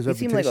 shit ruined his He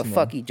seemed like a reputation,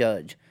 though. fucky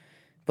judge,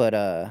 but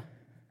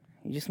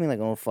you just mean like,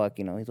 oh fuck,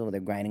 you know, he's over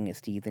there grinding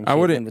his teeth and shit I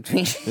wouldn't- in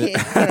between shit. You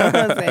know what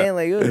I'm saying?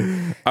 Like,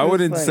 I it was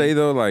wouldn't funny. say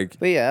though, like,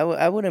 But yeah,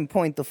 I wouldn't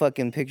point the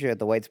fucking picture at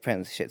the white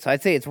supremacist shit. So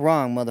I'd say it's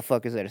wrong,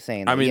 motherfuckers that are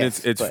saying that. I mean,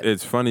 yes, but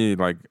it's funny,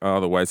 like all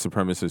the white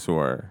supremacists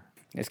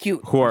it's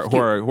cute. who It's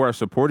cute. are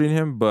supporting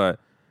him, but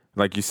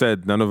like you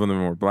said, none of them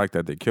were black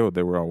that they killed.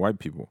 They were all white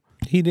people.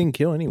 He didn't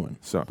kill anyone.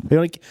 So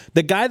Like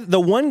the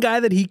one guy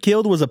that he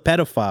killed was a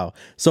pedophile.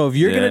 So if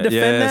you're gonna defend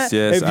yes, that,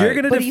 yes, if you're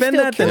gonna But he defend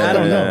still that, then killed I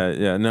don't him.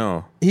 know. Yeah,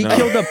 no. He no.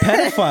 killed a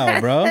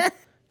pedophile, bro.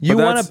 You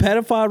But want a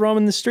that's- pedophile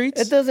roaming the streets?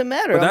 It doesn't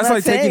matter. But that's I'm not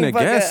like taking saying a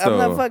guess, I'm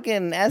though. not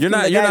fucking asking You're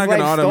not- the you're guy's not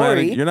gonna life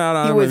automatic- story. you're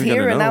not He was automatically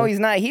here gonna and now know. he's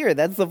not here.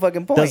 That's the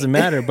fucking point. Doesn't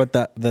matter. But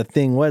the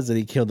thing was that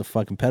he killed a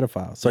fucking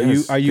pedophile. So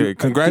Yes. are you? Okay,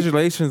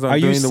 congratulations on are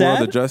you doing the world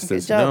sad? of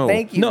justice. Good job. No.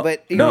 Thank you. No,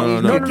 But no,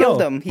 he no, killed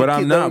no. him. He But I'm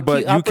killed- not.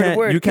 But I'll you put a can't.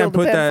 word, You can't killed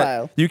put the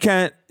that.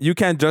 pedophile. You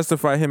can't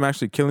justify him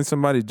actually killing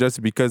somebody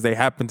just because they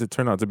happen to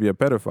turn out to be a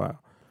pedophile.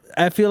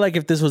 I feel like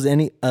if this was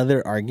any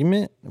other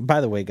argument, by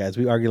the way, guys,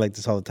 we argue like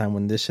this all the time.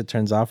 When this shit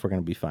turns off, we're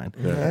gonna be fine.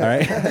 All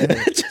right,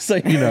 just so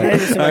you know.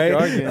 All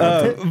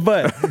right?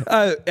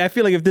 But I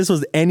feel like if this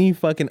was any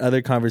fucking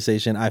other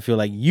conversation, I feel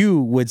like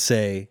you would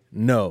say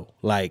no,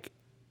 like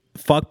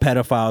fuck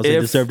pedophiles, they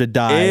deserve to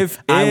die.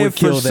 I would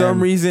kill for them. some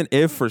reason,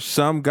 if for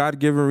some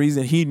God-given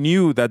reason he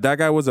knew that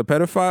guy was a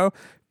pedophile,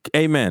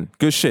 Amen.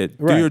 Good shit.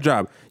 Right. Do your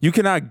job. You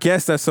cannot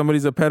guess that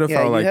somebody's a pedophile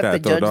Yeah, you like have that, to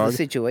though, judge dog. the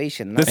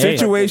situation. The not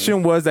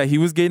situation was that he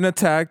was getting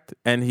attacked,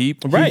 and he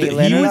Right.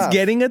 let He it was off.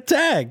 getting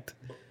attacked.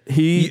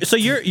 So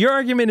your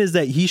argument is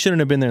that he shouldn't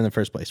have been there in the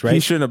first place, right? He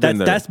shouldn't have been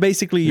there. That's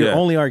basically your Yeah.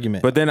 only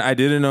argument. But then I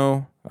didn't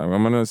know. I'm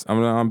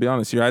gonna be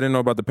honest here. I didn't know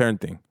about the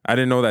parent thing. I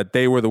didn't know that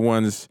they were the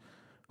ones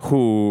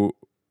who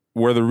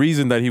were the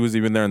reason that he was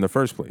even there in the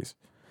first place.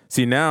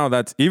 See, now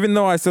that's, even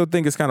though I still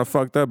think it's kind of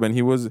fucked up, and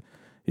he was,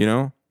 you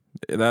know,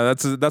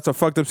 that's a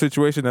fucked up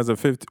situation as a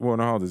 15. Well,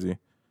 no, how old is he?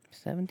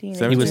 17.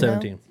 he was 18 now?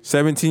 17.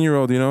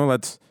 17-year-old. You know,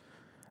 that's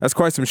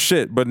quite some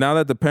shit. But now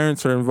that the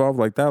parents are involved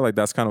like that, like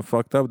that's kind of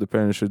fucked up. The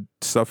parents should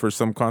suffer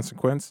some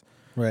consequence.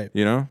 Right.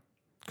 You know,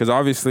 because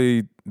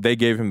obviously they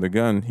gave him the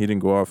gun. He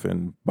didn't go off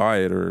and buy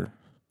it, or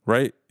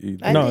right?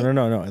 No.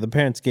 The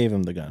parents gave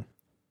him the gun.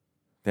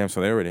 Damn,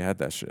 so they already had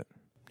that shit.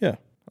 Yeah.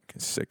 Fucking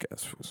sick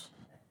ass fools.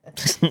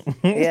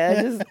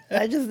 Yeah,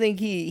 I just think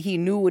he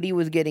knew what he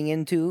was getting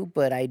into,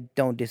 but I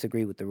don't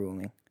disagree with the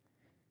ruling.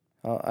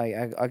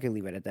 I can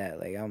leave it at that.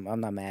 Like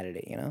I'm not mad at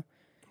it, you know.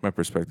 My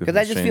perspective. Because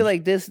I just feel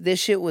like this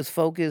shit was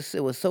focused.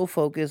 It was so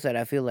focused that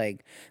I feel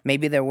like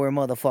maybe there were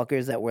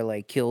motherfuckers that were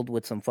like killed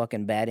with some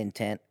fucking bad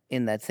intent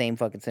in that same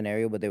fucking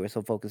scenario, but they were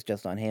so focused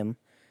just on him,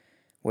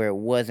 where it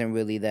wasn't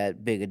really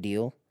that big a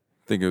deal.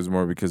 I think it was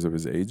more because of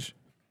his age.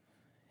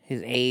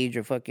 His age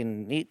or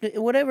fucking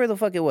whatever the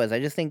fuck it was. I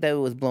just think that it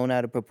was blown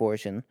out of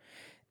proportion,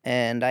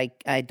 and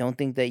I don't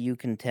think that you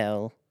can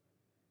tell.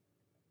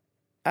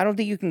 I don't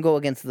think you can go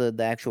against the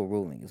actual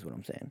ruling. Is what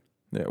I'm saying.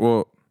 Yeah.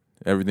 Well,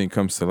 everything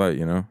comes to light,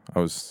 you know.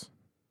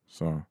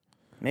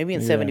 Maybe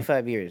in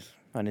 75 years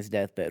on his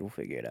deathbed we'll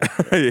figure it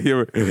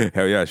out.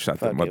 Hell yeah, I shot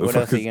that Fuck it. motherfucker. What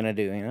else are you gonna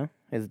do? You know,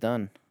 it's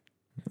done.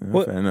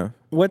 Yeah, fair enough.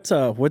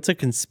 What's a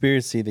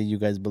conspiracy that you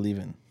guys believe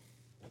in,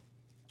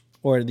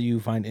 or that you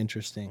find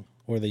interesting,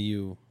 or that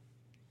you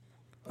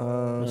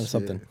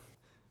something?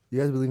 You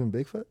guys believe in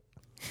Bigfoot?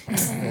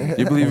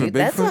 You believe in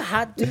That's a Bigfoot?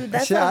 hot dude.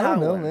 That's Shit, a I hot don't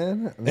know, one.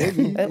 man.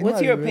 Maybe. It What's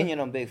might your be real. opinion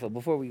on Bigfoot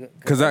before we go?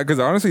 Because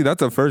honestly,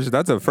 that's a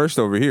first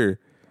over here.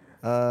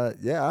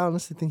 Yeah, I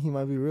honestly think he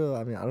might be real.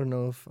 I mean, I don't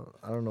know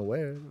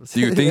where. Do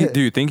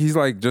you think he's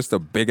like just a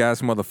big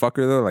ass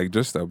motherfucker though? Like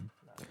just a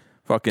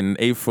fucking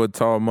 8 foot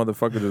tall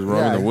motherfucker just roaming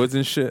Yeah. the woods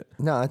and shit?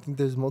 No, I think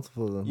there's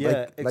multiple of them. Yeah,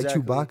 like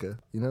exactly. Chewbacca.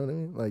 You know what I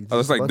mean? Like Oh,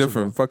 it's just a like bunch of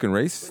different fucking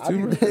races I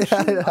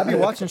too. be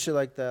watching shit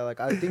like that.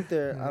 Like I think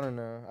I don't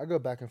know. I go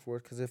back and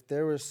forth because if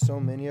there was so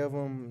many of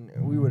them,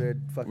 we would have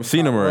fucking We've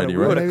seen caught them one already, of-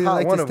 we right? would've Maybe they caught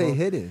like one to of stay them.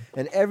 hidden.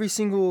 And every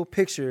single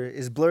picture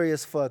is blurry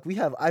as fuck. We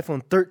have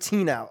iPhone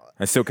 13 out.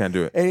 I still can't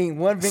do it. Ain't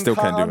one been Still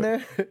caught can't on do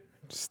there.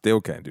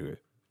 Still can't do it.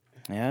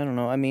 Yeah, I don't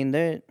know. I mean,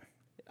 I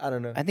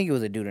don't know. I think it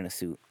was a dude in a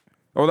suit.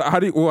 Oh, how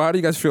do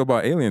you guys feel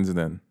about aliens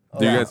then?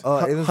 Do you guys? Oh,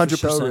 aliens for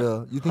sure 100%.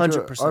 real. You think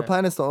 100%. our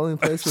planet's the only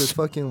place where it's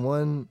fucking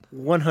one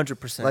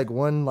 100%. like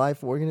one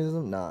life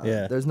organism? Nah.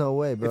 Yeah. There's no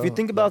way, bro. If you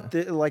think about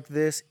like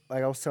this,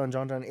 like I was telling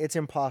John, it's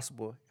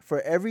impossible.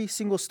 For every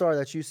single star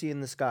that you see in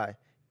the sky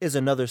is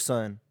another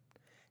sun.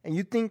 And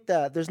you think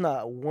that there's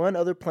not one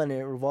other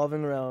planet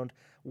revolving around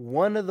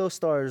one of those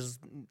stars,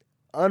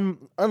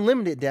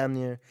 unlimited damn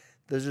near,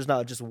 there's just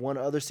not just one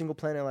other single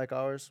planet like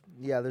ours?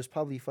 Yeah, there's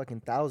probably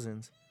fucking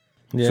thousands.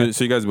 Yeah.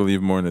 So you guys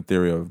believe more in the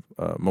theory of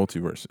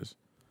multiverses?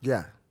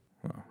 Yeah.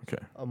 Oh,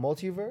 okay. A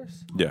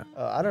multiverse? Yeah.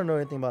 I don't know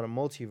anything about a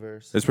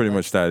multiverse. It's pretty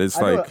much that. It's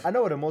I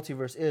know what a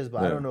multiverse is,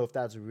 but I Yeah. don't know if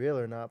that's real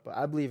or not. But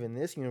I believe in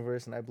this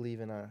universe, and I believe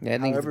in a. Yeah, I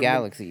think it's however many-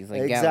 galaxies,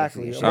 like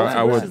exactly. galaxies. A I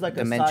multiverse would- is like a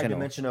Dimensional. side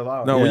dimension of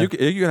ours. no. Yeah. You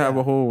can have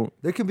a whole.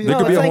 There could be There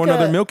could be it's a whole like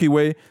other a- Milky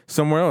Way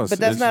somewhere else. But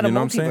that's It's- not a you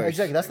know what I'm saying? multiverse.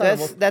 Exactly,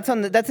 that's not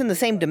a that's in the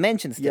same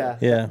dimension still. Yeah.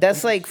 Yeah.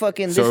 That's like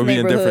fucking So it this would be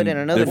in neighborhood different- and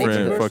another different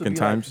neighborhood. Multiverse fucking would be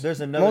like, times.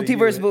 there's another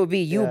Multiverse you. would be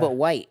you, Yeah. but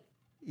white.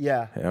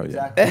 Yeah. Hell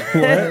yeah.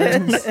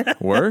 Exactly.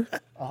 Word?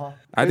 Uh-huh.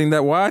 I think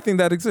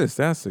that exists.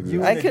 That's exists.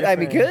 You- I could, I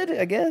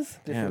guess.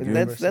 Different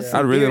That's universe, some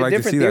I'd really like to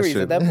different see that theories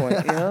shit. at that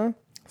point, you know?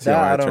 See how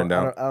I it don't, turned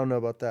out. I don't know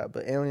about that,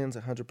 but aliens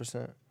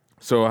 100%.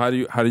 So how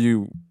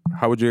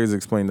would you guys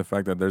explain the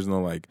fact that there's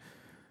no like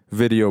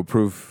video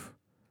proof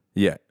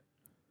yet,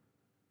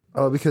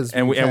 Oh, because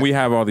and we can't-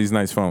 have all these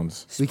nice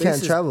phones? we Space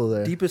can't is travel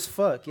there. Deep as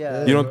fuck.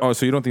 Yeah. You don't. Oh,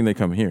 so you don't think they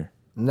come here?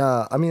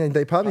 Nah, I mean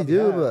they probably do,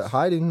 Probably but has.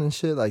 hiding and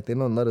shit, like they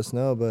don't let us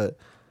know. But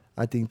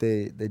I think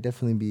they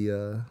definitely be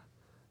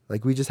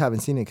like we just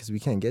haven't seen it because we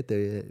can't get there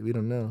yet. We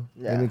don't know.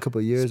 Yeah. Maybe a couple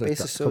of years, Space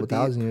like is so a couple deep.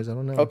 thousand years. I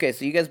don't know. Okay,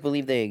 so you guys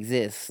believe they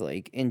exist,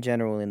 like, in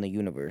general in the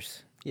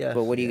universe. Yeah.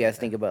 But what do you guys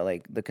think about,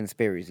 like, the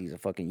conspiracies of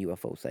fucking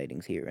UFO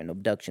sightings here and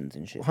abductions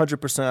and shit?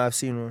 100% I've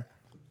seen one.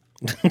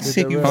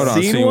 You've Hold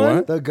on, seen seen one?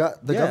 what?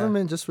 The Yeah.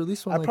 government just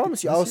released one. I like,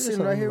 promise you, this I was year or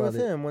sitting right here something with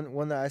about it. him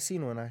when I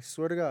seen one. I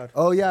swear to God.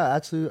 Oh yeah,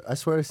 actually, I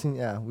swear I've seen.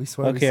 Yeah, we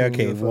swear. we've Okay, seen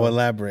okay. UFO. Well,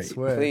 elaborate.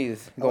 Swear.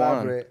 Please, go on.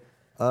 Elaborate.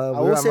 We I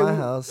were will at say my we-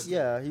 house.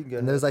 Yeah, you can go.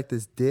 And there's like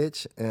this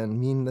ditch, and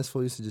me and this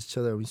fool used to just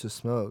chill there. We used to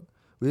smoke.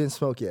 We didn't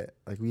smoke yet.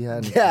 Like we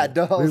had. Yeah,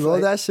 dog, We rolled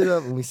like- that shit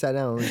up and we sat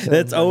down. And we chilled.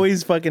 That's Like,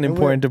 always fucking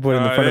important to put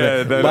in the front yeah, of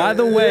it. that- By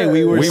the way,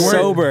 we were We weren't-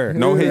 sober.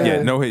 No hit Yeah.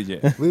 yet. No hit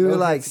yet. We were Okay,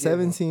 like together.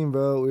 17,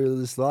 bro. We were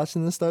just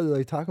watching the stars,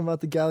 like talking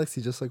about the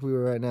galaxy, just like we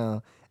were right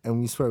now.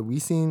 And we swear, we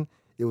seen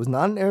it was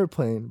not an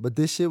airplane, but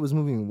this shit was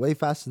moving way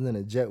faster than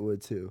a jet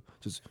would too.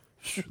 Just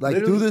like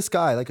through the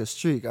sky, like a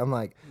streak. I'm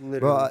like,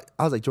 bro,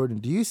 I was like, Jordan,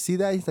 do you see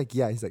that? He's like,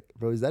 yeah. He's like,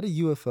 bro, is that a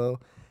UFO?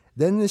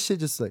 Then this shit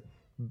just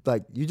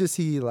like you just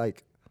see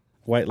like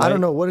White light. I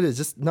don't know what it is.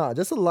 Just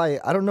a light.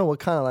 I don't know what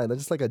kind of light.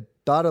 Just like a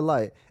dot of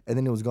light, and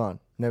then it was gone.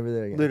 Never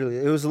there again. Literally,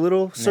 it was a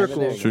little circle,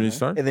 there again. Shooting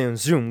star? and then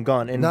zoom,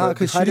 gone. And Nah,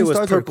 'cause behind it shooting was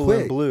stars are purple and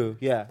quick. blue.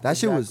 Yeah, That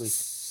shit exactly.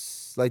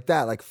 was like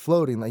that, like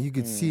floating. Like you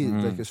could see it,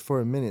 like it's for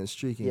a minute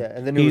streaking. Yeah,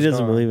 and then it He was doesn't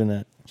gone. believe in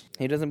that.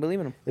 He doesn't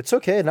believe in him. It's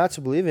okay not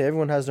to believe it.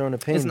 Everyone has their own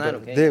opinion. It's not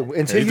but okay.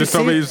 until You you just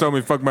told me. see, You told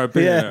me. Fuck my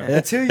opinion. Yeah.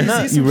 until you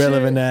see some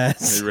Irrelevant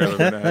shit. ass.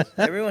 Irrelevant ass.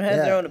 Everyone has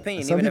their own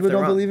opinion. Some even people if they're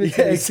don't wrong. believe it.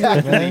 Yeah, till you see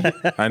it,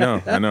 man. I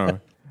know.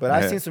 But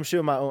I've seen some shit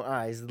with my own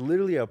eyes.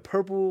 Literally, a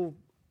purple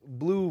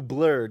blue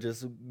blur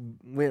just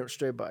went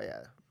straight by.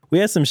 Yeah. We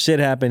had some shit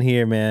happen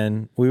here,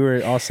 man. We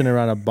were all sitting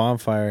around a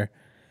bonfire,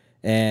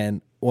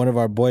 and one of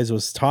our boys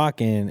was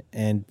talking,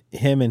 and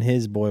him and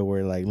his boy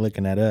were like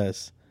looking at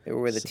us. They were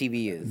where the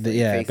TV is.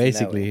 Yeah, facing that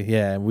basically, way.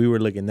 yeah. We were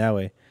looking that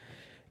way,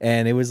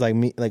 and it was like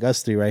me, like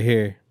us three right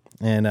here,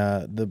 and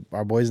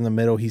our boys in the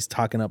middle. He's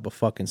talking up a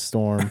fucking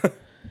storm.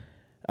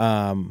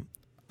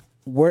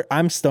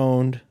 I'm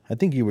stoned. I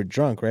think you were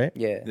drunk, right?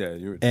 Yeah. Yeah,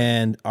 you.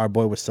 And our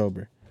boy was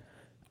sober.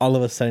 All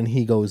of a sudden,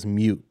 he goes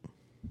mute,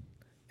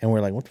 and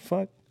we're like, "What the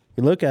fuck?"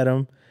 We look at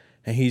him,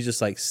 and he's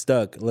just like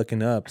stuck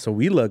looking up. So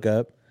we look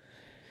up.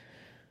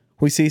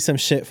 We see some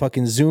shit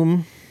fucking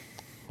zoom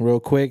real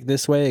quick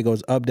this way. It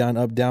goes up,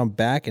 down,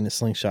 back, and it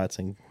slingshots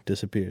and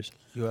disappears.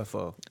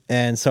 UFO.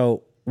 And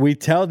so we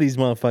tell these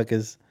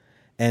motherfuckers,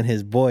 and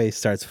his boy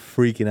starts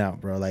freaking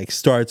out, bro. Like,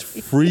 starts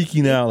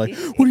freaking out. Like,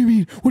 what do you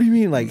mean? What do you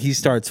mean? Like, he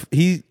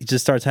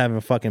just starts having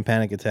a fucking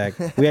panic attack.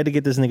 We had to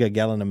get this nigga a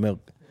gallon of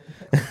milk.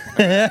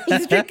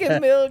 He's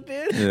drinking milk,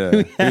 dude. Yeah,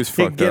 he was To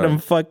fucked get him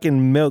up.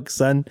 fucking milk,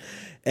 son.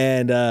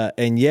 And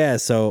yeah,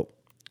 so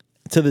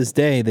to this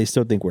day, they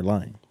still think we're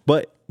lying.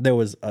 But there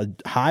was a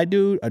high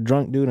dude, a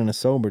drunk dude, and a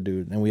sober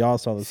dude, and we all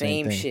saw the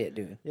same Same thing. shit,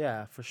 dude.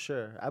 Yeah, for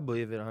sure. I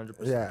believe it 100%.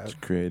 Yeah,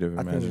 Creative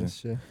I think it's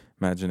shit.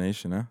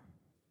 imagination, huh?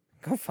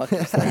 Go fuck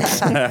yourself.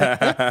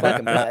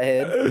 Fucking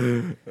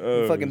pothead.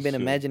 Oh, You fucking been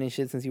imagining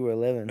shit since you were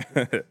 11.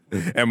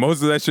 And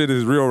most of that shit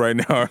is real right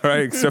now,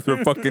 right? Except for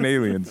fucking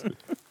aliens.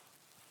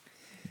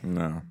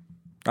 No,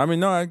 I mean,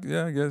 no. I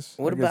guess.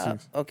 What I guess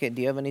about, okay,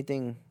 do you have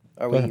anything,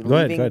 are Go we ahead, go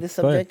ahead, leaving go ahead, this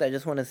go ahead. subject? I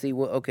just want to see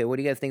what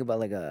do you guys think about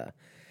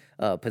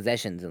like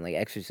possessions and like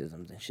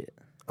exorcisms and shit?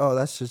 Oh,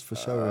 that's just for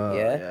sure.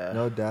 Yeah?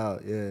 No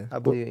doubt. Yeah. I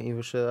believe in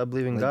evil shit. I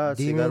believe in Like God.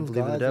 So you gotta demons,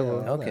 believe in the gods,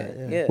 devil. yeah. all Okay,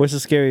 that, yeah. What's the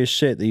scariest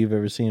shit that you've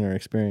ever seen or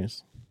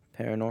experienced?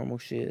 Paranormal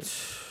shit.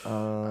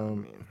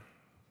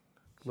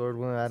 Lord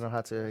willing, I don't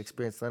have to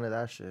experience none of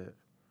that shit.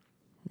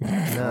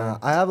 Nah,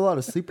 I have a lot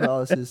of sleep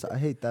paralysis. I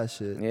hate that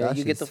shit. Yeah, That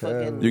you get shit's the fucking.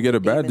 terrible. You get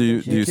it bad? Do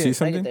you demons and shit. see I get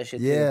something? that shit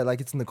too. Yeah,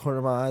 like it's in the corner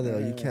of my eye though.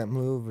 You can't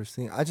move or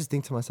see. I just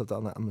think to myself that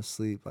I'm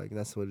asleep. Like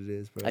that's what it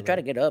is, bro. I try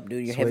to get up, dude.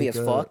 You're Just heavy wake as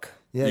up. fuck.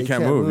 Yeah, You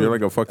can't move. You're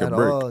like a fucking at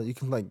brick. all. You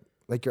can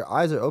like your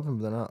eyes are open,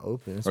 but they're not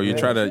open. It's Or you weird.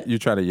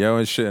 try to yell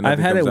and shit. And I've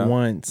nothing had it comes out?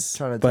 once,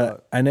 Trying to but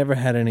talk. I never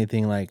had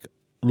anything like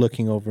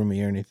looking over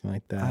me or anything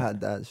like that. I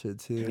had that shit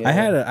too.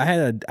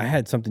 Yeah. I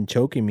had something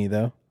choking me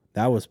though.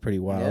 That was pretty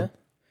wild. Yeah.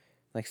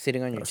 Like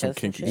sitting on your some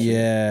chest and kinky shit.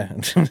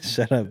 Yeah.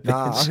 Shut up.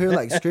 Nah, I bitch. hear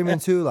like screaming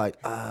too, like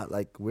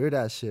weird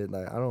ass shit.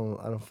 Like I don't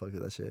fuck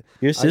with that shit.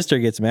 Your sister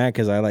gets mad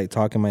because I like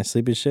talk in my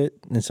sleep and shit,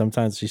 and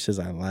sometimes she says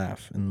I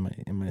laugh in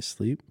my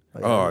sleep.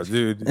 Like, Oh,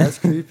 dude. that's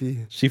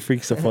creepy. She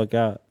freaks the fuck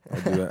out.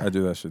 I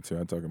do that shit too.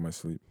 I talk in my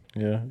sleep.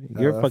 Yeah,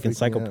 you're a that fucking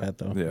freaked me out. psychopath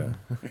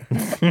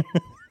though. Yeah.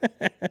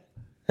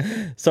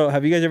 So,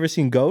 have you guys ever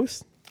seen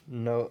ghosts?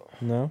 No.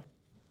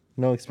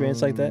 No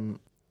experience like that.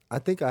 I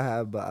think I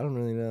have, but I don't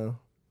really know.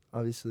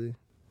 Obviously,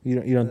 You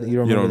don't You don't the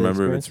remember if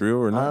experience? it's real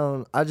or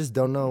not? I just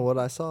don't know what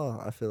I saw.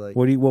 I feel like.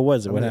 What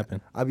was it? I What mean,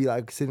 happened? I'd be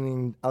like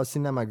I was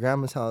sitting at my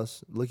grandma's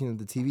house looking at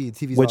the TV.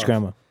 TV's Which off.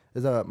 grandma?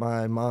 It's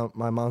my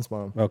mom's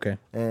mom, Okay.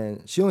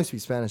 and she only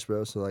speaks Spanish,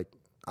 bro. So like,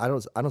 I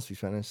don't speak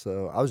Spanish,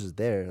 so I was just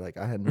there. Like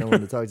I had no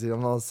one to talk to.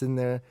 I'm all sitting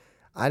there.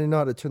 I didn't know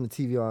how to turn the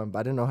TV on, but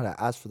I didn't know how to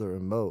ask for the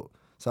remote.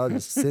 So I was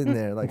just sitting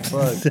there like,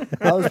 fuck.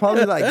 I was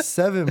probably like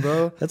 7,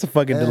 bro. That's a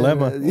fucking And,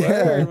 dilemma.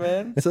 yeah,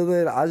 man. So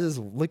then I was just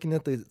looking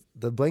at the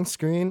blank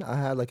screen. I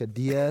had like a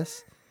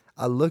DS.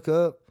 I look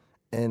up,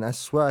 and I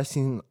swear I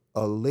seen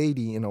a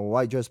lady in a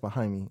white dress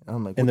behind me. And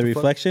I'm like, In what the fuck?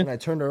 reflection? And I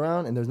turned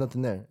around, and there's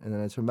nothing there. And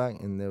then I turned back,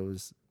 and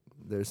there's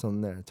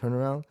something there. I turned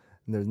around,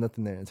 and there's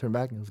nothing there. I turned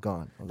back, and it was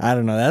gone. I was like, I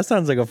don't know. That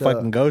sounds like a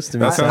fucking ghost to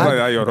me. That sounds like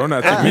La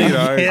Llorona to me,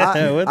 dog.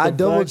 Yeah, what I the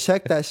double fuck?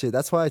 checked that shit.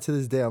 That's why to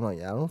this day I'm like,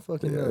 yeah, I don't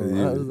fucking know. I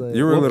was like,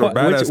 You were a little What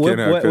badass kid.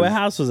 huh? what 'Cause-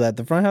 house was that?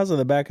 The front house or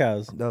the back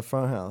house? the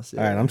front house.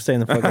 All right, Yeah. I'm staying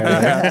the fuck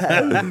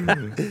out of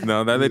there.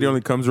 No, that lady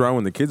only comes around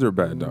when the kids are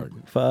bad, dog.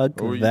 Fuck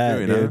What were you that,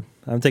 doing, dude.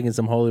 huh? I'm taking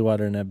some holy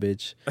water in that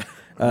bitch.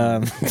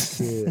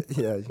 Shit.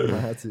 Yeah, you might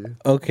have to.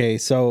 Okay,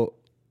 so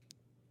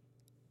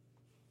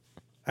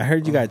I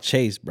heard you got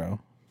chased, bro.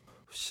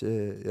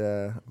 Shit,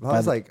 yeah. But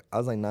By I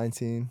was like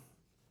 19.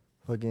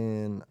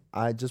 Fucking,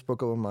 I just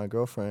broke up with my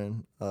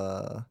girlfriend.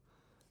 I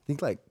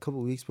think like a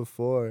couple weeks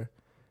before,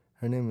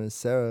 Her name is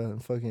Sarah.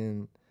 And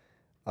fucking,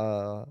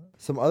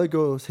 some other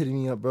girl was hitting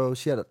me up, bro.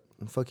 She had a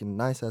fucking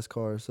nice ass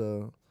car.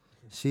 So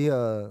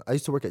I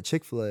used to work at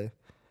Chick-fil-A,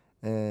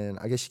 and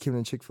I guess she came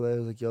to Chick-fil-A. I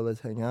was like, yo,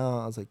 let's hang out.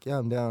 I was like, yeah,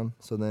 I'm down.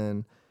 So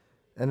then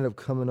ended up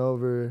coming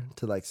over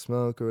to like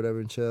smoke or whatever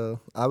and chill.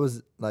 I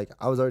was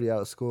already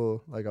out of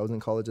school. Like, I was in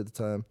college at the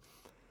time.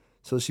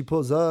 So she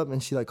pulls up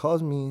and she like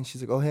calls me and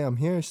she's like, oh, hey, I'm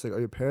here. She's like, are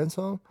your parents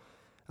home?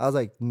 I was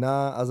like,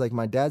 nah. I was like,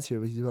 my dad's here,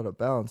 but he's about to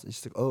bounce. And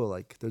she's like, oh,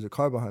 like, there's a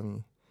car behind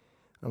me.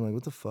 I'm like,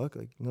 what the fuck?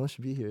 Like, no one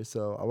should be here.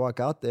 So I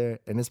walk out there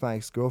and it's my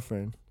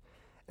ex-girlfriend.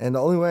 And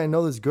the only way I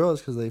know this girl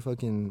is because they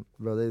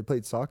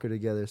played soccer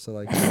together. So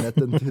like, I met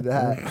them through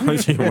that.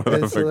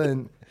 And so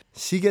then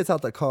she gets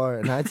out the car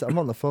and I'm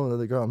on the phone with the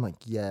other girl. I'm like,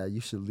 yeah,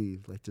 you should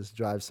leave. Like, just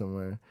drive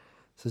somewhere.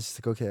 So she's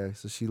like, okay.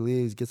 So she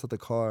leaves, gets out the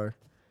car,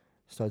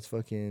 starts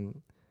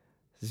fucking...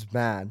 just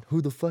mad.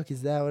 Who the fuck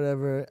is that?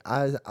 Whatever.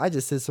 I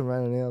just said some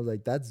random name. I was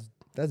like, that's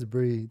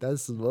Bree.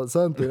 That's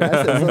something. I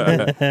said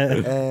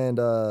something. And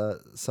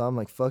so I'm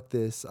like, fuck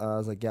this. I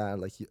was like, yeah,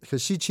 like,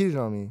 because she cheated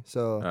on me.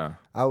 So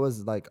I was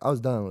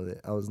done with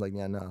it. I was like,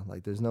 yeah, no,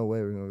 like, there's no way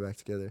we're gonna go back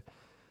together.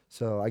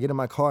 So I get in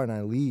my car and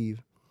I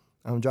leave.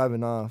 I'm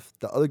driving off.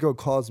 The other girl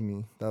calls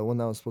me, the one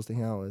that I was supposed to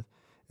hang out with,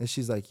 and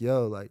she's like,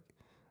 yo, like,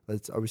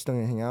 are we still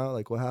gonna hang out?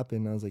 Like, what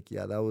happened? And I was like,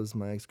 yeah, that was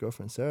my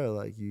ex-girlfriend, Sarah.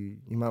 Like, you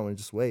might want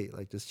to just wait,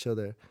 like, just chill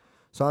there.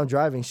 So I'm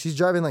driving. She's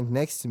driving, like,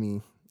 next to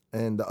me.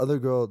 And the other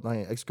girl, my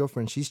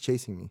ex-girlfriend, she's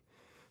chasing me.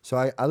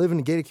 So I live in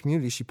a gated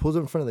community. She pulls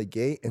up in front of the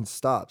gate and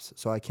stops.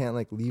 So I can't,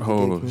 like, leave the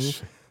gated community.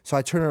 Shit. So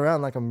I turn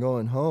around like I'm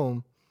going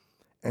home.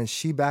 And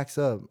she backs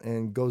up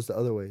and goes the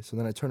other way. So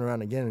then I turn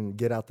around again and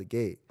get out the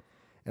gate.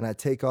 And I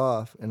take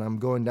off. And I'm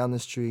going down the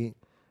street.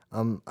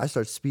 I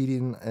start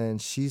speeding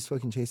and she's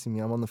fucking chasing me.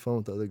 I'm on the phone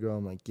with the other girl.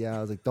 I'm like, yeah. I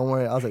was like, don't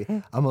worry. I was like,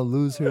 I'm gonna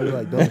lose her.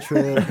 Like, don't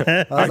trip.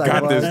 I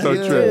got this.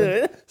 Don't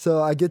trip.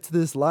 So I get to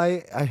this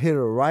light. I hit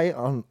her right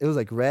on. It was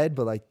like red,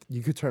 but like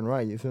you could turn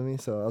right. You feel me?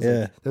 So I was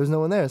like, there was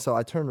no one there. So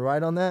I turned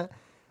right on that.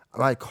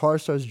 My car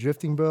starts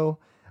drifting, bro.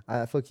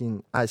 I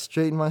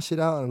straighten my shit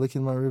out and look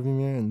in my rearview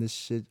mirror and this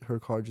shit, her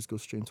car just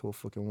goes straight into a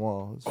fucking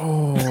wall.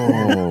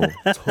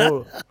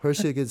 Her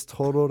shit gets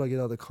totaled. I get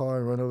out of the car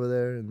and run over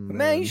there. And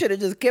man, you should have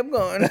just kept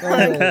going.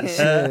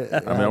 Shit. I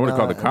mean, I would have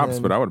called the cops,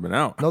 but I would have been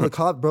out. No, the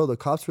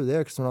cops were there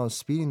because when I was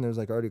speeding, there was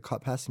like already a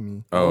cop passing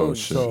me. Oh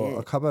shit! So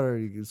a cop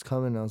already was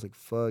coming. And I was like,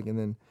 fuck, and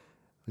then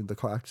the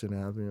car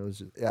accident happened. It was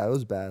just, it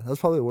was bad. That was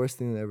probably the worst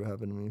thing that ever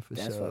happened to me for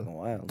sure. That's fucking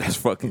wild. That's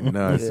fucking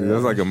nuts. Dude. That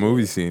was like a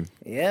movie scene.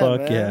 Yeah, fuck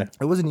man. yeah.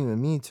 It wasn't even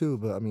me too,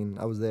 but I mean,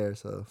 I was there,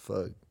 so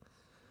fuck.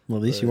 Well,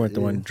 at least you weren't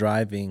the one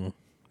driving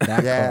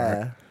that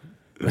car.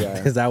 Yeah,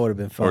 because that would have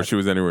been fun. Or she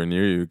was anywhere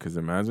near you. Because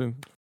imagine.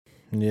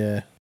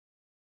 Yeah.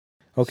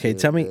 Okay,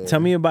 Shit, tell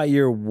me about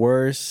your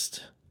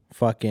worst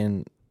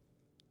fucking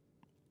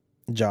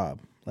job.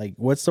 Like,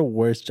 what's the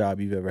worst job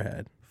you've ever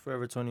had?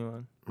 Forever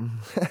 21.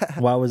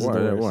 Why was it the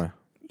worst? Why?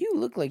 You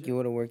look like you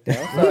would have worked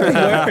there.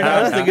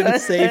 I was thinking the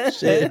same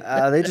shit.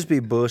 They just be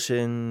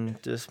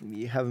bullshitting, just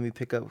having me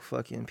pick up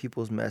fucking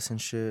people's mess and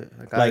shit.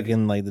 Like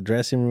in like the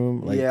dressing room.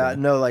 Like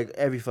no, like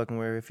every fucking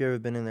where. If you ever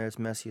been in there, it's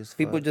messy as fuck.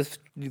 People just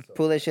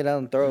pull that shit out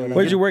and throw it.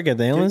 Where'd you work at?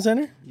 The Inland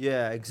Center?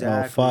 Yeah,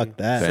 exactly. Oh, fuck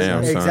that.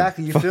 Damn, son.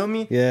 Exactly. You feel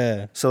me?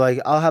 Yeah. So like,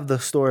 I'll have the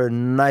store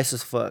nice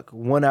as fuck.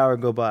 1 hour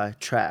go by,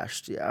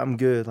 trashed. Yeah, I'm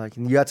good. Like,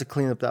 you have to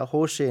clean up that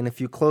whole shit. And if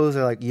you close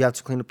it, like, you have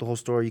to clean up the whole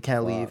store. You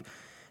can't leave.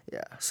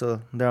 Yeah.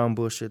 So they're on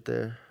bullshit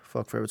there.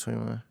 Fuck Forever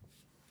 21.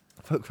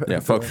 Fuck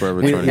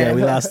Forever 21. Yeah,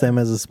 we lost them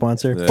as a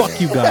sponsor. Yeah. Fuck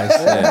you guys.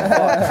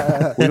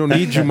 Yeah. We don't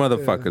need you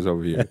motherfuckers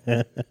over here.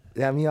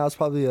 Yeah, I mean, I was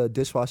probably a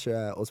dishwasher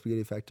at Old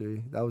Spaghetti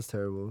Factory. That was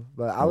terrible.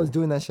 But I was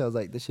doing that shit. I was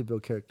like, this shit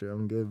build character.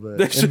 I'm good, but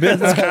It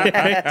builds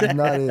character.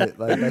 not it.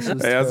 Like, that shit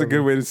was Hey, that's a good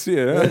terrible. way to see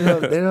it. They Huh?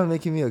 ended up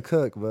making me a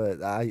cook,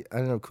 but I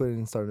ended up quitting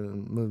and started a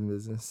moving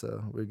business,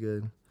 so we're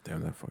good.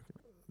 Damn that fucking.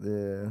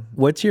 Yeah.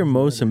 What's your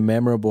most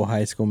memorable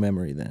high school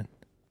memory then?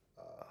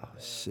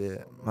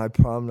 Shit, my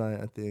prom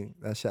night. I think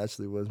that shit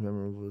actually was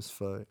memorable as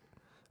fuck.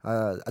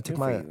 I took Good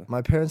for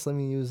my parents let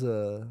me use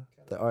the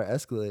art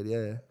Escalade.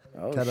 Yeah.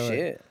 Oh, Kinda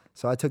shit.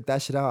 So I took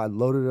that shit out. I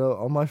loaded it up.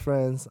 All my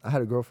friends. I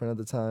had a girlfriend at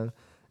the time,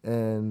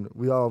 and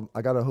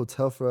I got a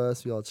hotel for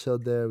us. We all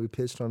chilled there. We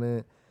pitched on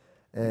it,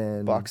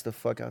 and Box the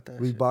fuck out that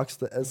we shit.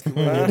 boxed the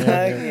Escalade.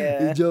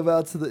 Yeah. We drove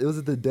out to it was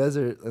at the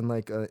desert in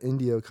like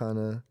Indio kind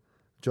of.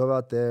 Drove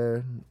out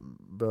there,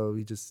 bro.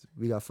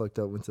 We got fucked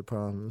up. Went to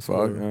prom. It was Fuck,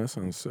 fun. man, that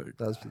sounds sick.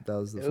 That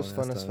was the It was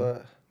fun as time.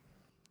 fuck.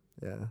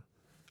 Yeah.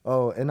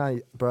 Oh, and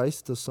I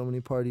used to so many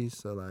parties,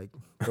 so like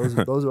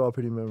those are all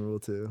pretty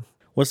memorable too.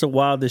 What's the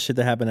wildest shit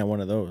that happened at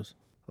one of those?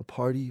 A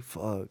party,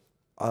 fuck.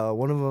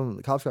 One of them,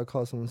 the cops got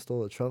caught. Someone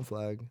stole a Trump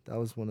flag. That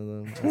was one of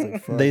them. I was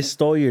like, fuck. They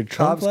stole your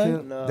Trump cops flag?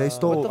 came- No. They What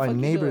stole the my fuck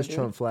you neighbor's doing,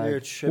 Trump dude? flag. You're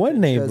What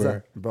tripping. Because,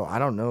 neighbor? bro, I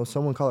don't know.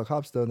 Someone called the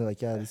cops though, and they're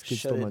like, "Yeah, this kid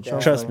Shut stole it my down.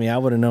 Trump Trust flag." me, I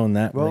would have known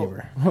that Bro,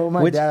 neighbor.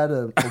 my Which- dad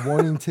had a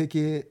warning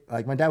ticket.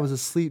 Like my dad was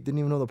asleep, didn't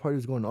even know the party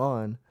was going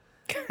on.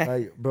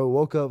 Like, bro,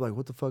 woke up like,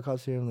 what the fuck,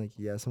 cops here? I'm like,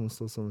 yeah, someone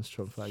stole someone's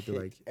Trump flag. They're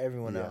like,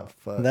 everyone yeah, out.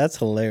 fuck. That's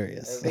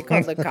hilarious. They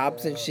call the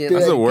cops and shit.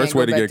 That's like, the you worst can't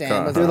way go to back get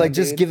caught. Amazon, They're like,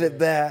 just dude. give it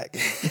back.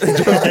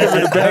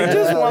 I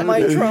just want my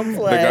Trump The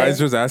flag. guy's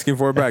just asking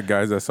for it back,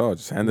 guys. That's all.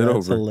 Just hand it That's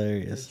over.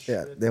 hilarious.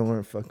 Yeah, they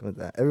weren't fucking with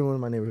that. Everyone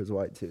in my neighborhood's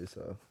white too,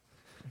 so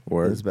it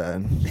Word. was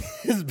bad.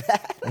 It's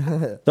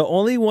bad. The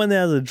only one that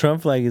has a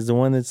Trump flag is the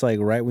one that's like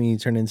right when you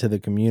turn into the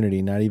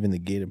community, not even the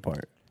gated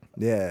part.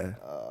 Yeah,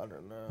 I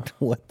don't know.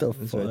 What the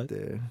it's fuck? right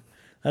there.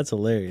 That's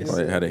hilarious. Oh,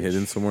 they had it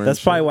hidden somewhere. That's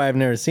and probably why I've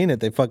never seen it.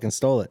 They fucking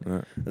stole it.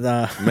 shit.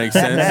 Makes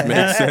sense.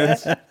 Makes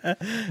sense.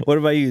 What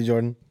about you,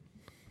 Jordan?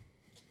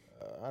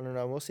 I don't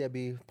know. Mostly I'd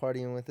be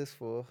partying with this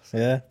fool. So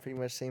Yeah? Pretty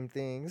much same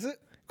things.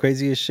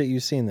 Craziest shit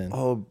you've seen then?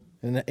 Oh,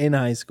 In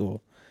high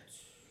school.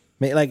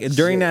 Like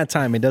during that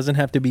time, it doesn't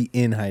have to be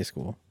in high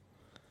school.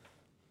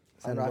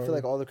 I don't know. I feel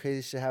like all the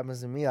crazy shit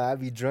happens to me. I'd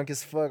be drunk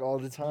as fuck all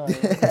the time.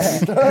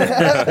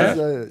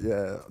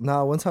 yeah.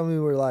 Nah, one time we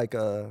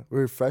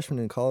were freshmen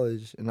in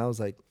college, and I was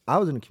in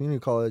a community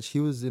college. He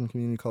was in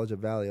community college at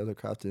Valley. I was at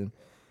Crafton,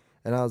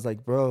 and I was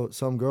like, bro,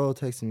 some girl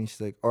texted me.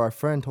 She's like, or our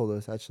friend told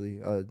us actually,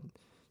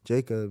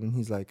 Jacob, and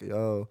he's like,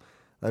 yo,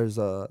 there's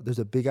a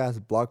big ass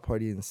block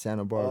party in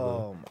Santa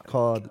Barbara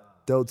called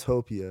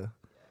Deltopia,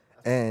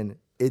 and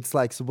it's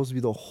like supposed to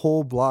be the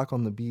whole block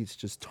on the beach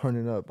just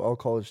turning up, all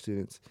college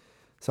students.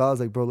 So I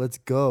was like, bro, let's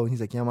go. And he's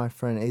like, yeah, my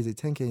friend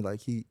AZ10K, like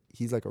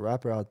he's like a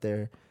rapper out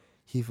there.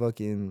 He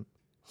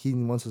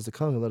wants us to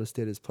come and let us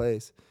stay at his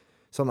place.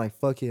 So I'm like,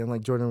 fuck it. I'm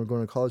like, Jordan, we're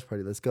going to a college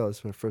party. Let's go.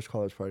 It's my first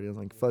college party. I'm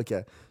like, fuck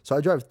yeah. So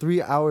I drive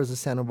 3 hours to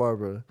Santa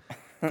Barbara,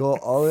 go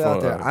all the way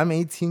out there. Fuck. I'm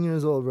 18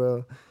 years old,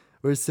 bro.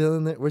 We're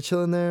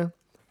chilling there.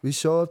 We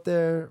show up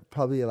there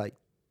probably at like,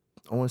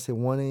 I want to say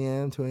 1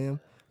 a.m., 2 a.m.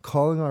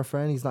 Calling our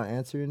friend, he's not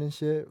answering and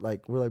shit.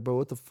 Like, we're like, bro,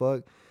 what the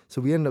fuck? So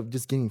we end up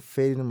just getting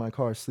faded in my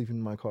car, sleeping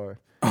in my car.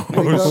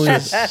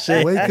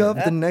 Wake up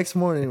the next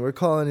morning, we're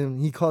calling him.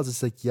 He calls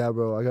us like, yeah,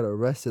 bro, I got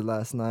arrested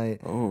last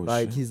night. Oh,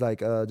 like, shit. he's like,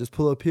 just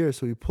pull up here.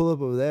 So we pull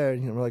up over there,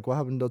 and we're like, what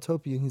happened to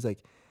Deltopia? And he's like,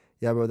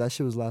 yeah, bro, that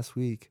shit was last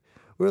week.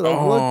 We're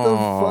like, what the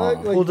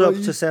fuck? Like, Pulled bro, up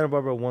to Santa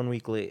Barbara 1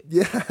 week late.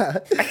 yeah.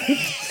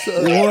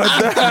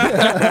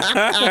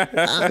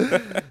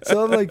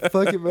 So I'm like,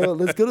 fuck it, bro.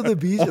 Let's go to the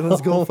beach and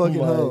let's go fucking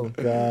home.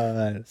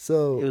 God.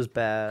 So It was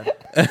bad.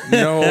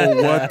 No,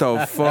 what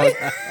the fuck?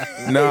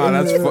 Nah,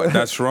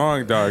 that's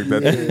wrong, dog.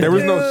 There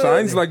was no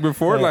signs like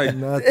before. Like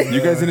nothing,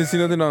 you guys didn't see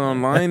nothing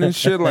online and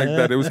shit like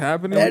that. It was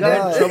happening. We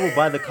got in trouble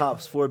by the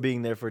cops for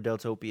being there for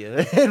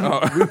Deltopia. And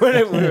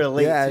we were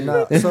late. yeah, too.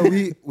 no. So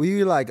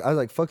we like, I was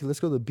like, fuck it, let's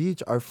go to the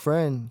beach. Our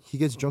friend, he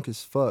gets drunk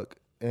as fuck,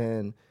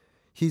 and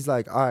he's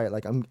like, all right,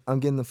 like I'm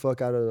getting the fuck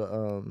out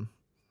of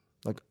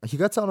like he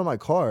gets out of my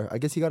car. I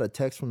guess he got a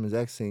text from his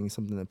ex saying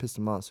something that pissed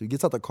him off. So he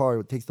gets out the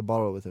car, takes the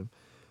bottle with him.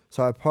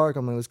 So I park.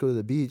 I'm like, let's go to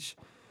the beach.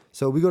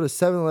 So we go to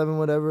 7-Eleven,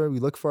 whatever. We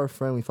look for our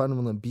friend. We find him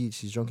on the beach.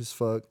 He's drunk as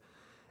fuck.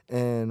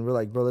 And we're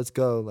like, bro, let's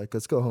go. Like,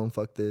 let's go home.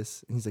 Fuck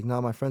this. And he's like,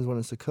 nah, my friends want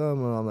us to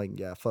come. And I'm like,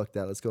 yeah, fuck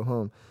that. Let's go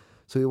home.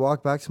 So we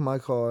walk back to my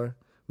car.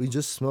 We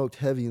just smoked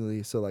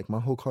heavily. So, like, my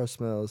whole car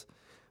smells.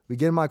 We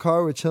get in my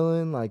car. We're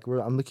chilling. Like,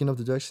 I'm looking up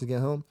the directions to get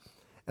home.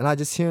 And I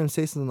just hear him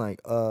say something like,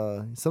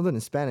 something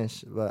in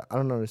Spanish, but I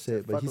don't know how to say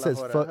it. But he says,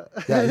 fuck.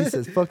 Yeah, he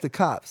says, fuck the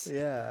cops.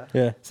 Yeah.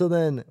 Yeah. So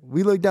then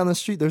we look down the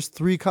street. There's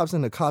 3 cops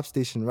in the cop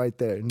station right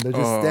there, and they're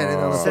just standing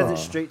on the Says phone. it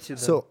straight to them.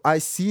 So I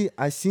see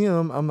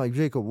him. I'm like,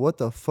 Jacob, what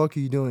the fuck are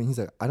you doing? He's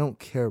like, I don't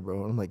care,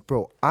 bro. And I'm like,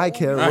 bro, I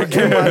care. We're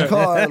in my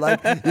car. Like,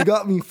 you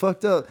got me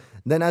fucked up.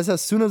 Then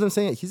as soon as I'm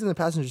saying it, he's in the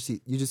passenger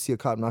seat. You just see a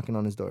cop knocking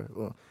on his door.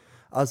 Well,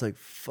 I was like,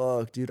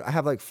 fuck, dude. I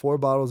have like 4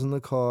 bottles in the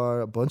car,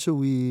 a bunch of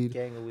weed.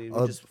 gang of weed.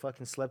 We just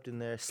fucking slept in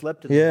there.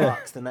 Slept in Yeah. the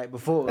box the night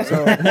before.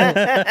 So,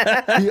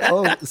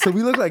 so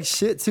we look like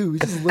shit too. We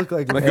just look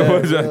like Like,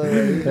 what was that?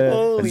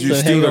 Holy Did you Some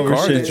steal the hangover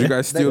car? shit. Did you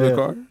guys steal the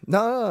car?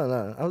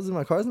 No. I was in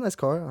my car. It's a nice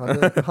car.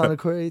 Honda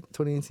Accord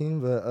 2018.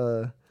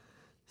 But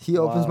he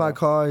opens my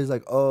car. He's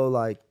like, oh,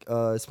 like,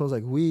 it smells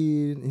like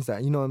weed. He's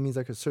like, you know what it means?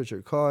 I could search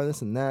your car,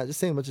 this and that. Just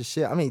saying a bunch of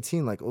shit. I'm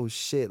 18, like, oh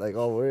shit, like,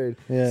 all weird.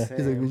 Yeah.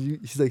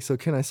 He's like, so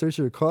can I search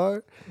your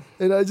car?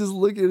 And I just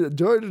look at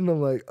Jordan and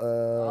I'm like, I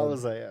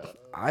was like,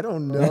 I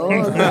don't know.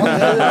 I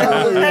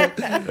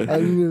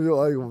mean,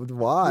 like,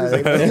 why?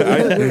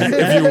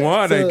 If you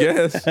want, I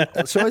guess.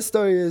 Short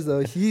story is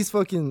though, he's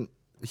like,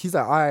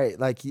 all right,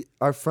 like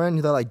our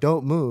friend, they're like,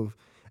 don't move.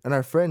 And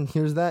our friend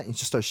hears that and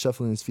just starts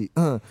shuffling his feet.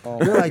 They're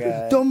like,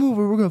 don't move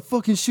or we're gonna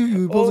fucking shoot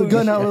you. He pulls a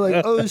gun out. We're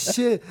like, oh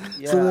shit.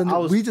 Yeah, So then I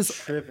was we just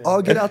tripping. all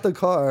get out the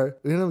car.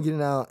 We end up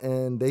getting out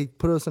and they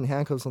put us in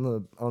handcuffs on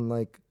the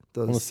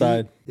the seat.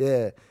 side.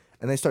 Yeah.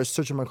 And they start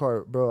searching my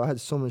car. Bro, I had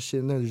so much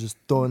shit in there. They're just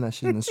throwing that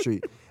shit in the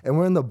street. And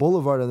we're in the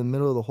boulevard in the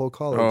middle of the whole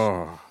college.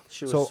 Oh,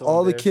 Shit was So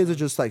all the kids are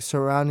just like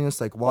surrounding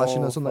us, like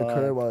watching us on the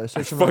curb while they're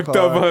searching my fucked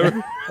car. up.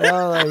 And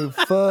I'm like,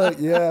 fuck,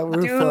 yeah,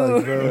 we're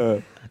fucked,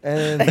 bro.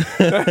 And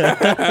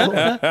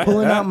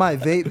pulling out my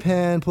vape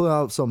pen, pulling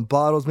out some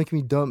bottles, making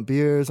me dump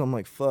beers. I'm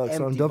like, fuck. So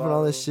I'm Empty dumping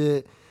all this bottles.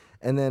 shit.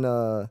 And then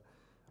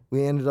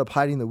we ended up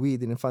hiding the weed.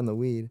 They didn't find the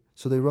weed.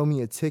 So they wrote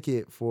me a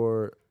ticket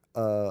for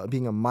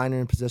being a minor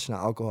in possession of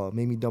alcohol.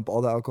 Made me dump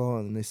all the alcohol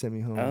and they sent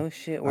me home. Oh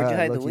shit! Where'd you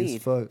hide the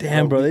weed?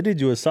 Damn, bro, they did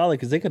you a solid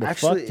because they could have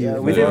fucked you. Yeah,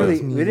 we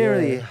didn't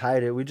really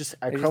hide it.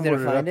 I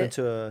crumbled it up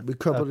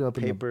into a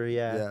paper.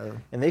 Yeah,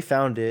 and they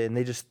found it and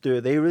they just threw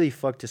it. They really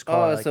fucked his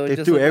car. So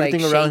they threw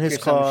everything around his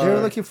car. They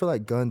were looking for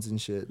like guns and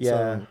shit. Yeah,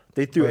 so,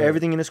 they threw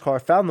everything in his car.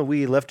 Found the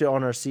weed, left it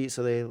on our seat,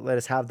 so they let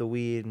us have the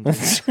weed. And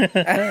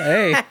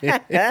hey,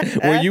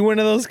 were you one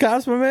of those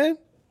cops, my man?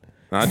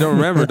 I don't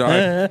remember, dog.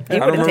 I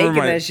don't remember taken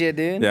that shit,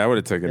 dude. Yeah, I would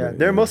have taken it.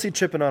 They're mostly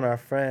tripping on our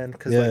friend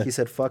because like he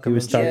said, fuck him. He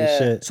was talking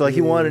shit. So like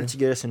he wanted to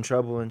get us in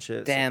trouble and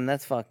shit. Damn,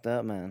 that's fucked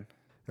up, man.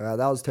 That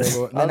was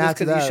terrible. And all then just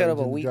because you showed up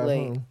a week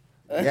late.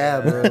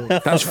 Yeah, bro.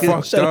 That's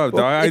fucked up,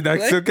 dog. I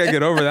still can't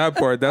get over that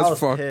part. That's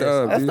fucked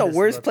up. That's dude. the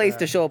worst place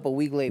to show up a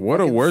week late.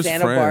 What a worst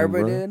Santa friend,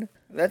 Barbara, bro. dude.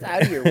 That's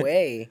out of your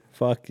way.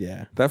 Fuck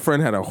yeah. That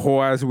friend had a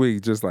whole ass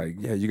week just like,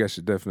 yeah, you guys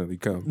should definitely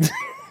come.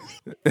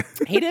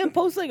 He didn't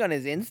post like on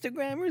his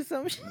Instagram or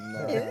some shit.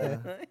 Nah.